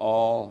with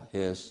all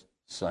his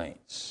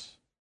saints.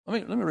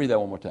 Let me read that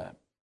one more time.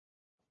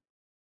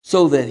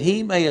 So that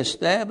he may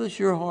establish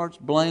your hearts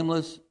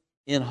blameless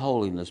in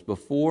holiness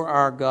before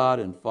our God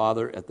and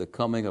Father at the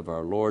coming of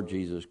our Lord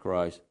Jesus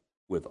Christ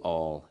with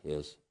all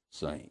his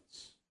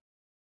saints.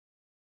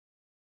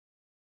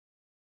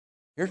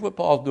 Here's what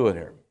Paul's doing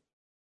here.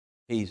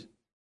 He's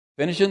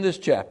finishing this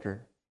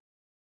chapter.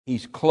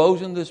 He's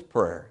closing this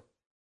prayer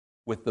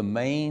with the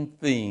main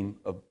theme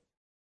of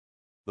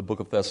the book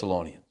of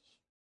Thessalonians.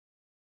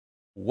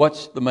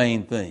 What's the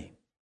main theme?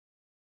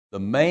 The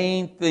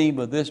main theme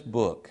of this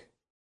book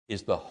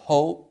is the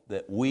hope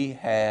that we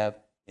have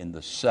in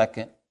the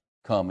second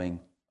coming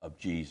of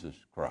Jesus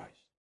Christ.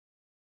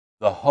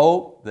 The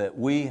hope that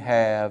we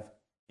have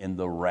in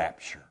the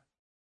rapture.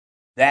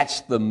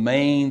 That's the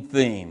main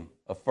theme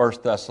of 1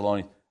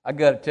 Thessalonians. I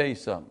got to tell you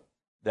something.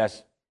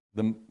 That's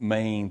the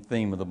main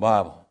theme of the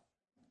Bible.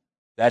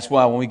 That's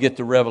why when we get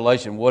to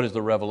Revelation, what is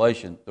the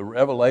revelation? The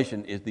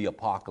revelation is the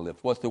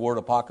apocalypse. What's the word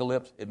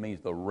apocalypse? It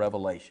means the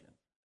revelation.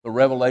 The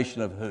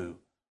revelation of who?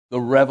 The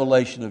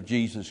revelation of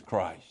Jesus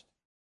Christ.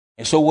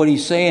 And so what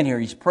he's saying here,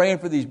 he's praying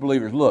for these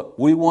believers. Look,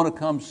 we want to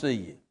come see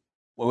you.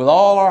 Well, with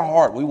all our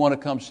heart, we want to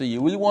come see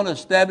you. We want to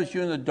establish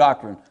you in the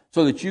doctrine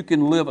so that you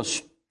can live a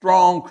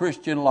strong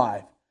Christian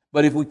life.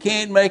 But if we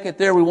can't make it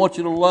there, we want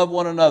you to love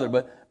one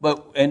another.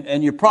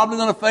 And you're probably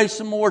going to face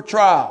some more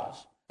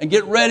trials. And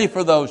get ready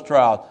for those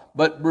trials.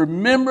 But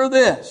remember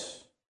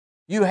this.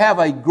 You have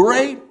a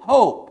great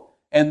hope.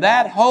 And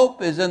that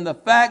hope is in the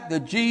fact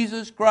that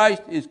Jesus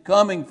Christ is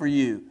coming for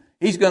you.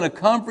 He's going to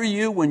come for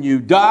you when you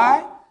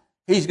die.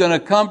 He's going to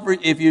come for,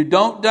 if you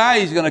don't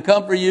die, He's going to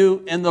come for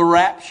you in the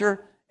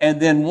rapture.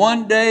 And then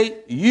one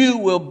day you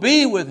will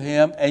be with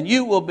Him and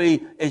you will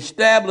be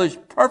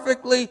established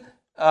perfectly.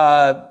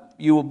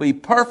 You will be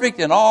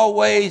perfect in all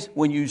ways.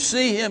 When you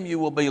see Him, you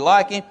will be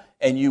like Him.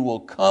 And you will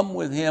come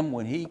with Him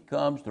when He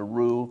comes to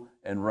rule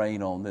and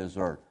reign on this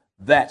earth.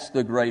 That's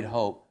the great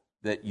hope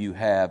that you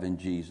have in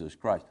Jesus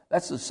Christ.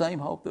 That's the same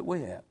hope that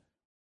we have.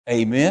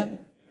 Amen?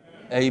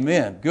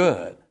 Amen.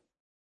 Good.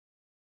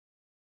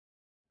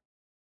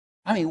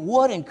 I mean,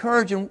 what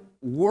encouraging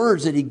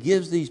words that he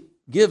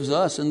gives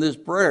us in this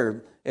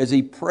prayer as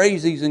he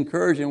prays these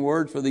encouraging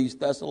words for these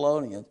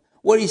Thessalonians.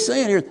 What he's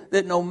saying here,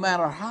 that no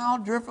matter how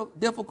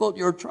difficult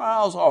your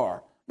trials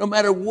are, no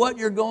matter what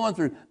you're going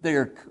through, they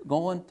are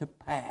going to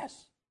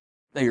pass.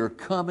 They are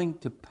coming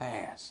to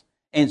pass.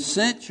 And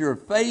since your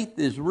faith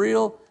is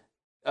real,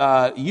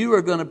 you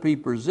are going to be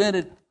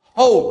presented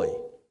holy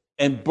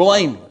and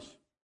blameless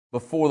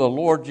before the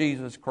Lord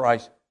Jesus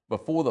Christ,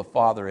 before the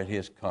Father at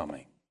His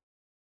coming.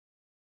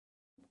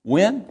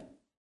 When?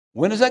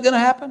 When is that going to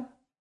happen?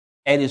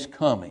 At His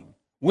coming.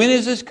 When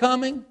is this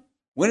coming?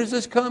 When is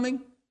this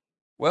coming?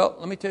 Well,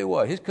 let me tell you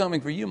what. His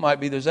coming for you might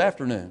be this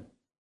afternoon.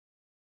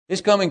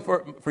 His coming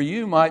for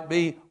you might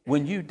be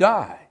when you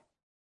die.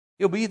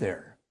 He'll be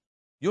there.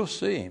 You'll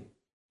see Him.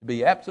 To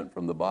be absent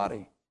from the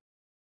body.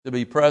 To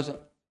be present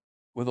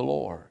with the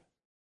Lord.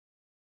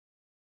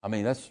 I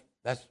mean, that's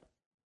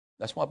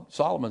what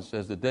Solomon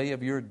says. The day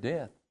of your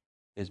death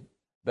is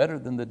better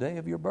than the day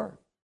of your birth.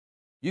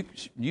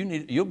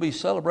 You'll be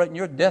celebrating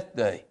your death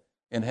day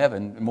in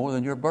heaven more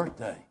than your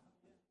birthday.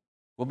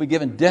 We'll be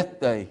giving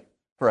death day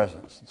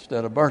presents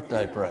instead of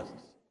birthday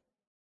presents.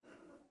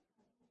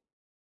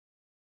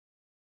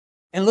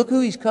 And look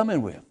who He's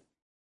coming with.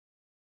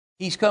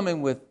 He's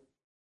coming with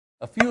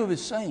a few of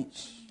His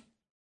saints.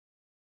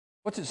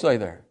 What's it say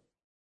there?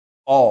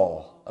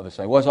 All of His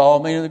saints. What's all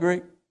mean in the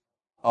Greek?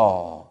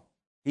 All.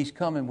 He's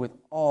coming with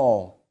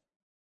all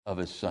of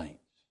His saints.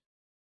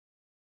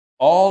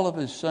 All of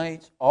His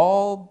saints,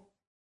 all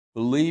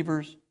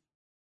believers,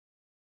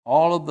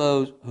 all of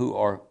those who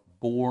are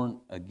born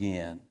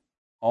again,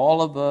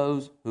 all of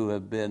those who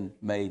have been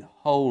made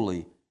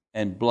holy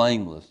and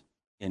blameless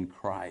in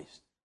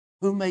Christ.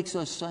 Who makes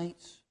us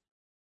saints?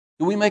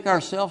 Do we make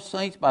ourselves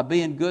saints by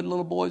being good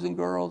little boys and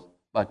girls,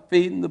 by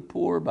feeding the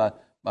poor, by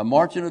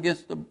marching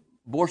against the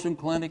abortion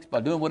clinics, by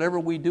doing whatever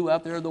we do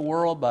out there in the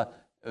world,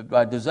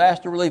 by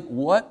disaster relief?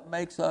 What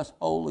makes us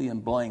holy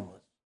and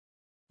blameless?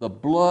 The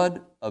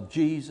blood of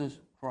Jesus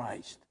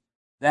Christ.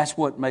 That's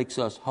what makes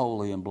us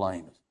holy and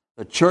blameless.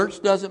 The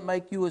church doesn't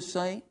make you a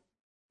saint.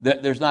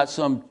 There's not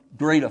some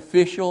great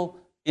official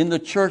in the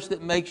church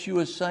that makes you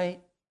a saint.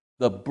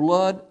 The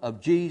blood of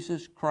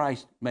Jesus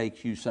Christ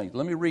makes you saints.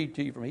 Let me read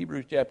to you from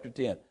Hebrews chapter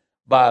 10.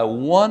 By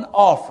one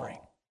offering.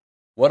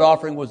 What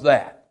offering was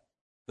that?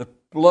 The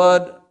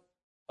blood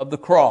of the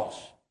cross.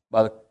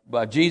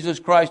 By Jesus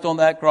Christ on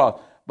that cross.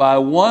 By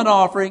one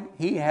offering,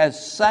 He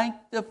has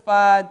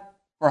sanctified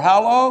for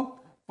how long?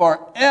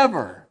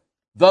 Forever.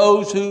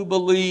 Those who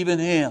believe in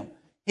Him.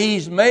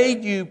 He's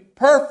made you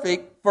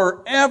perfect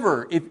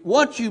forever. If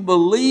once you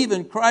believe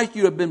in Christ,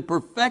 you have been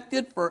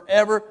perfected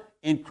forever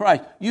in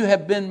Christ. You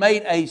have been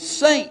made a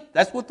saint.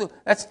 That's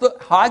the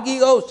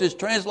hagios is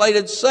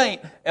translated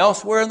saint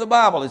elsewhere in the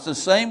Bible. It's the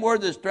same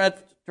word that's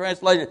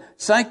translated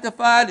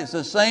sanctified. It's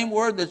the same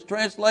word that's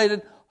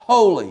translated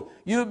holy.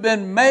 You have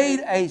been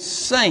made a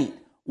saint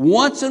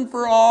once and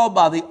for all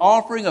by the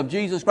offering of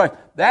Jesus Christ.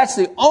 That's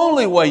the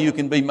only way you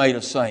can be made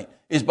a saint,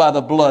 is by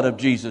the blood of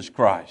Jesus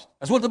Christ.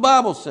 That's what the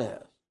Bible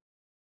says.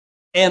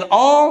 And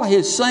all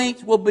His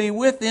saints will be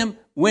with Him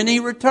when He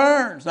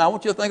returns. Now I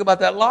want you to think about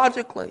that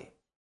logically.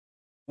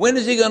 When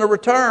is He going to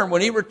return?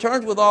 When He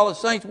returns with all His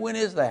saints, when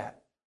is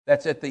that?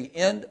 That's at the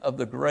end of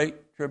the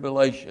Great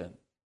Tribulation.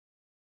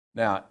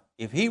 Now,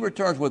 if He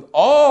returns with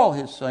all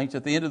His saints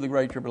at the end of the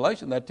Great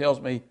Tribulation, that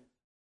tells me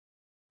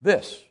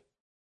this.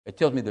 It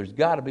tells me there's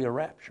got to be a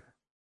rapture.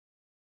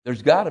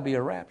 There's got to be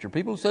a rapture.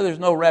 People who say there's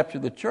no rapture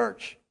of the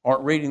church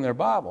aren't reading their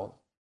Bible,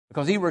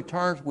 because He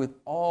returns with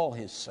all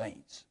His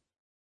saints.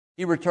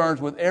 He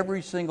returns with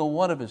every single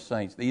one of His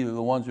saints, either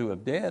the ones who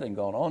have died and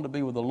gone on to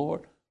be with the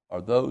Lord,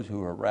 or those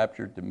who are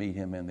raptured to meet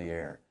Him in the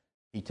air.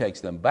 He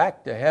takes them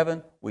back to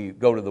heaven. We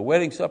go to the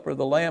wedding supper of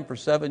the Lamb for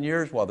 7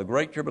 years while the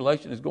Great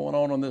Tribulation is going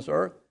on this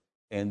earth,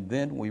 and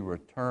then we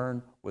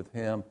return with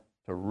Him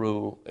to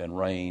rule and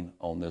reign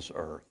on this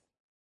earth.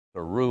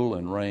 To rule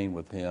and reign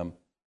with Him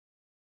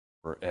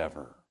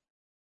forever.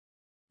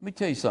 Let me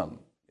tell you something.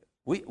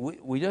 We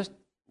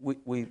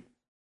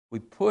we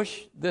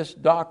push this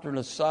doctrine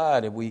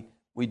aside and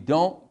we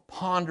don't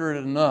ponder it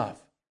enough.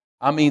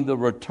 I mean, the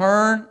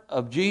return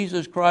of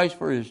Jesus Christ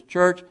for His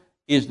church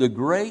is the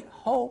great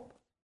hope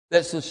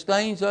that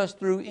sustains us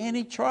through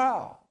any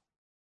trial.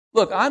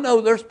 Look, I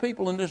know there's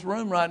people in this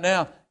room right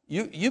now,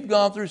 you've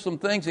gone through some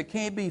things that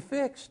can't be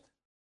fixed.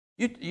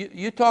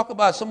 You talk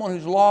about someone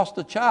who's lost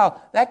a child.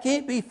 That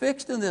can't be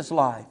fixed in this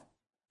life.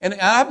 And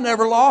I've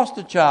never lost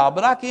a child,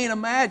 but I can't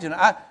imagine.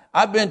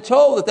 I've been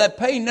told that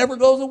pain never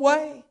goes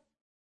away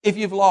if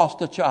you've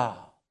lost a child.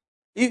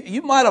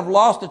 You might have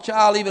lost a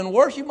child even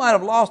worse. You might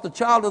have lost a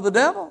child to the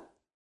devil.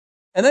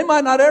 And they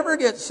might not ever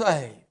get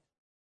saved.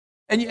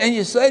 And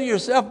you say to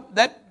yourself,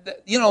 that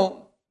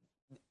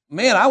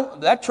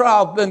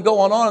trial's been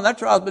going on, and that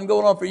trial's been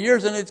going on for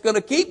years, and it's going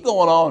to keep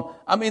going on.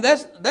 I mean,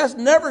 that's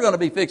never going to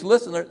be fixed.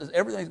 Listen,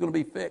 everything's going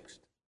to be fixed.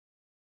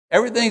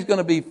 Everything's going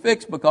to be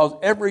fixed because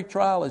every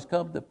trial has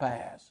come to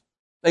pass.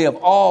 They have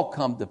all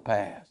come to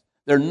pass.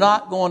 They're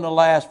not going to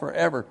last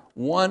forever.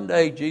 One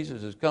day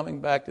Jesus is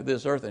coming back to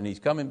this earth, and He's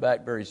coming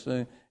back very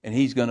soon, and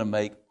He's going to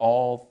make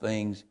all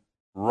things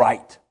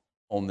right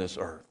on this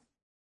earth.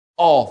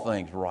 All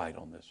things right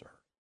on this earth.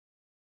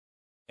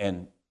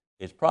 And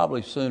it's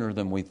probably sooner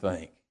than we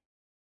think.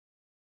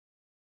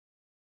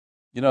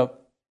 You know,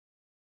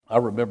 I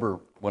remember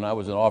when I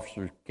was in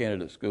officer's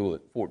candidate school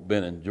at Fort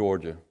Benning,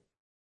 Georgia.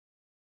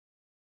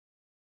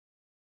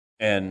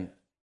 And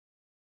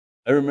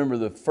I remember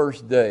the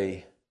first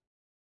day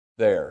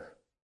there,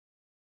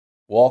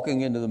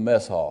 walking into the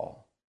mess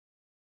hall.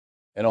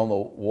 And on the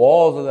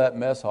walls of that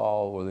mess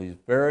hall were these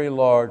very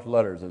large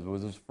letters. There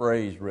was this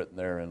phrase written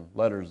there in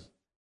letters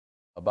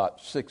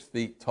about 6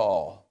 feet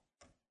tall.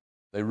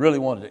 They really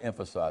wanted to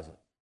emphasize it.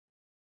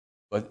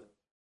 But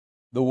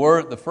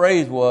the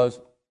phrase was,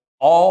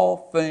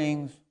 all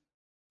things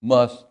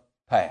must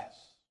pass.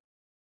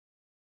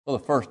 Well,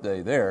 the first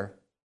day there,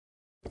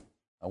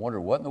 I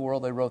wondered what in the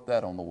world they wrote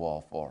that on the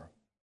wall for.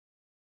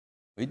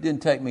 It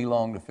didn't take me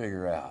long to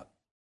figure out.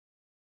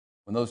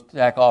 When those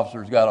TAC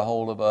officers got a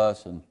hold of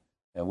us and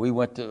we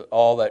went to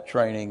all that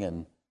training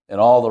and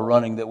all the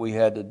running that we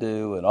had to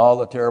do and all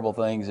the terrible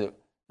things that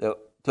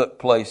took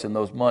place in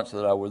those months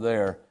that I were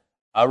there,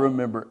 I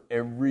remember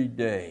every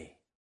day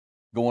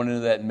going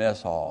into that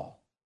mess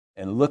hall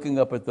and looking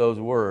up at those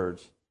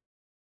words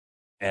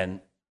and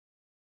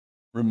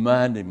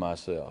reminding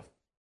myself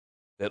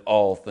that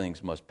all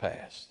things must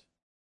pass.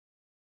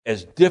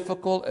 As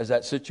difficult as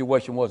that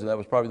situation was, and that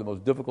was probably one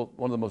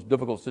of the most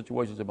difficult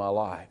situations in my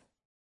life,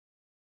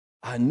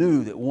 I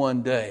knew that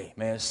one day,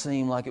 man, it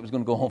seemed like it was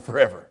going to go on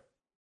forever.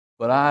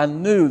 But I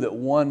knew that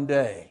one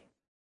day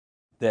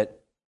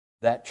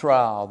that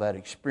trial, that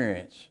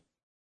experience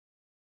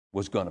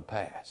was going to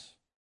pass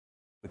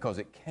because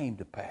it came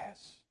to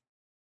pass.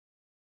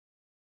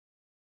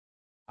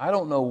 I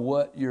don't know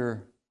what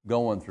you're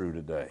going through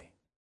today.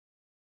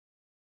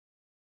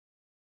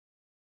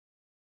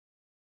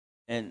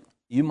 And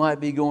you might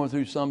be going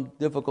through some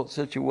difficult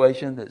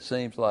situation that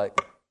seems like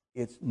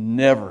it's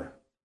never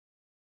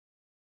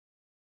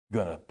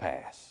going to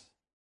pass.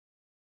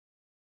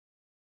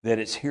 That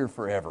it's here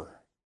forever.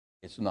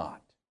 It's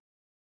not.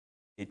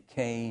 It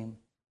came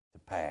to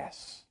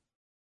pass.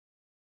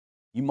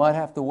 You might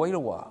have to wait a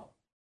while.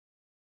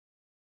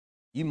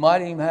 You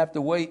might even have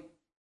to wait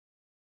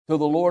till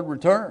the Lord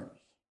returns.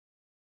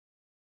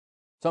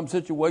 Some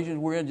situations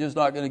we're in just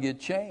not going to get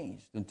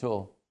changed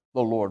until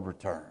the Lord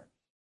returns.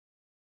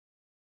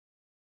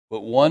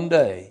 But one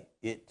day,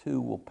 it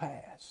too will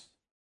pass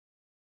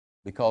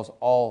because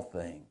all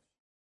things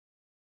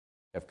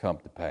have come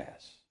to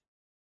pass.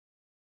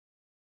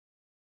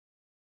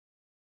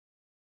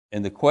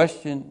 And the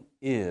question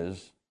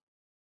is,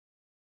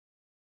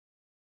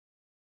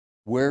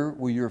 where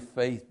will your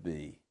faith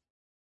be?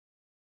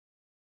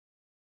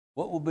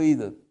 What will be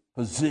the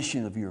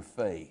position of your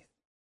faith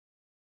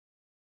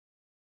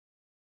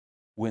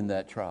when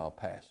that trial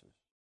passes?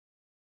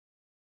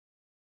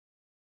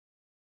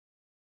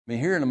 I mean,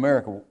 here in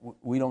America,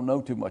 we don't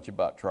know too much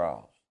about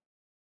trials.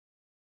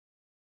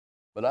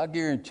 But I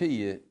guarantee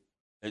you,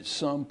 at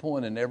some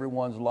point in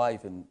everyone's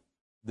life, and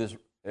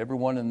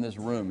everyone in this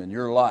room, in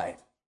your life,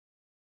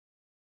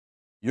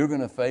 you're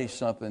going to face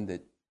something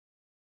that's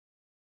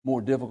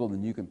more difficult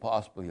than you can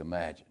possibly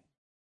imagine.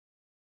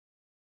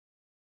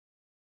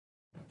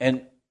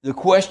 And the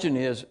question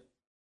is,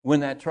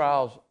 when that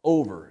trial's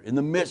over, in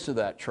the midst of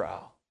that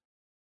trial,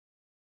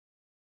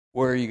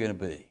 where are you going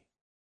to be?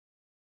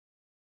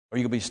 Are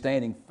you going to be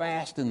standing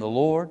fast in the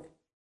Lord?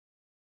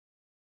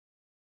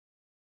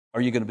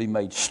 Are you going to be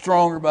made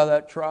stronger by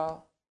that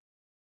trial?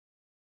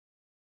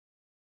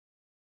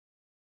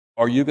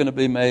 Are you going to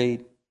be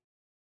made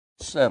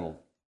settled?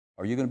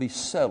 Are you going to be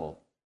settled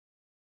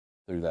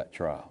through that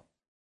trial?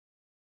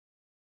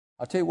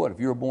 I'll tell you what, if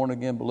you're a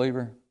born-again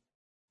believer,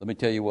 let me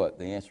tell you what,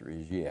 the answer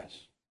is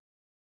yes.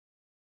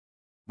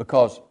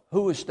 Because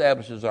who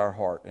establishes our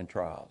heart in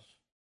trials?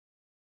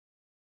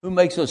 Who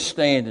makes us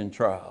stand in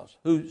trials?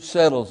 Who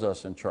settles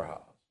us in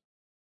trials?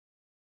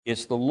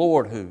 It's the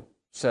Lord who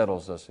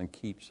settles us and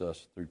keeps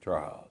us through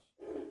trials.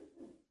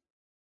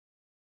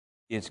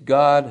 It's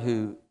God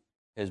who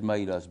has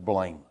made us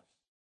blameless.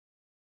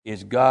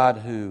 It's God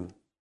who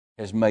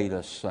has made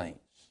us saints.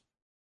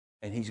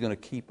 And He's going to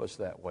keep us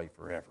that way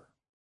forever.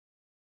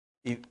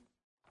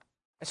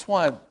 That's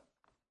why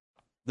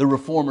the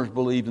Reformers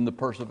believed in the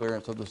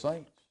perseverance of the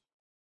saints.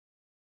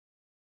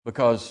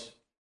 Because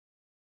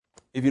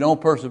if you don't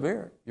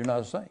persevere, you're not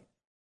a saint.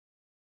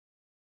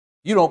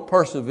 You don't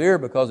persevere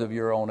because of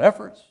your own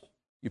efforts.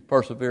 You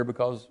persevere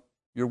because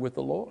you're with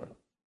the Lord.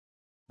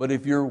 But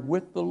if you're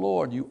with the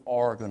Lord, you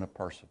are going to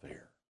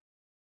persevere.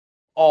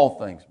 All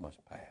things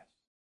must pass.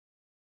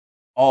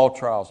 All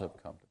trials have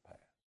come to pass.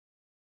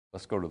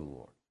 Let's go to the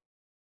Lord.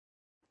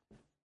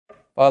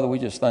 Father, we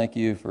just thank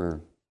you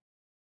for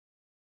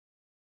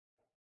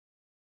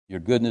your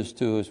goodness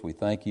to us. We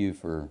thank you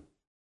for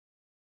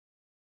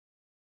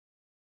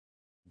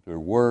your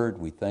word.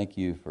 We thank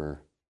you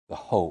for the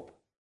hope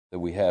that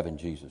we have in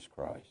Jesus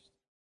Christ.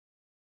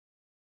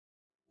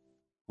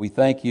 We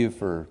thank you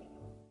for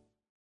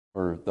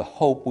the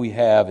hope we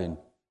have in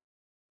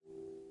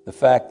the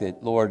fact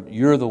that, Lord,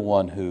 you're the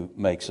one who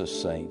makes us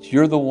saints.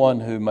 You're the one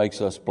who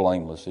makes us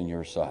blameless in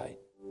your sight.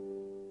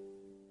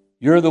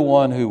 You're the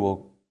one who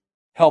will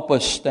help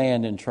us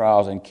stand in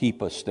trials and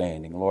keep us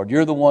standing, Lord.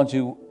 You're the one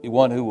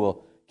who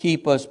will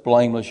keep us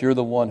blameless. You're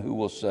the one who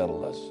will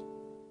settle us.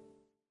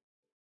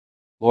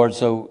 Lord,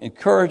 so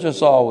encourage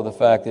us all with the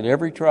fact that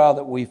every trial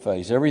that we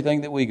face,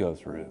 everything that we go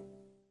through,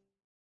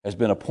 has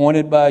been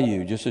appointed by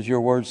you, just as your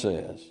word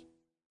says,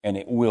 and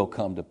it will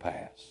come to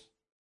pass.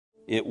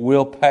 It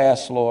will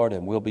pass, Lord,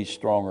 and we'll be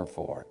stronger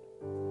for it.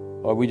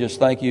 Lord, we just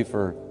thank you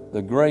for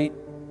the great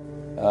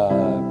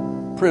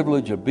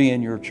privilege of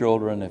being your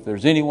children. If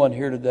there's anyone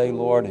here today,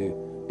 Lord,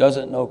 who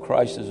doesn't know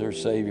Christ as their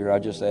Savior, I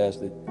just ask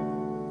that,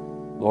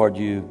 Lord,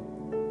 you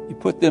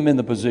put them in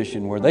the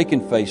position where they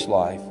can face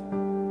life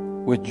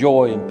with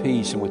joy and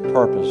peace and with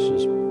purpose,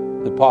 as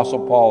the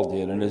Apostle Paul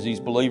did and as these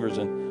believers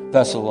in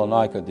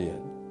Thessalonica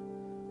did.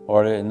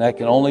 Lord, and that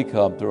can only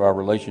come through our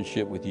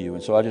relationship with you.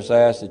 And so I just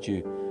ask that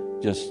you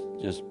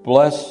just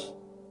bless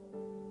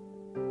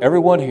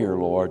everyone here,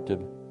 Lord,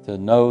 to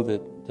know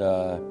that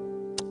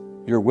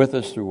you're with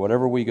us through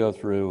whatever we go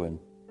through.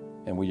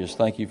 And we just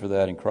thank you for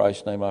that. In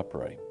Christ's name I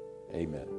pray. Amen.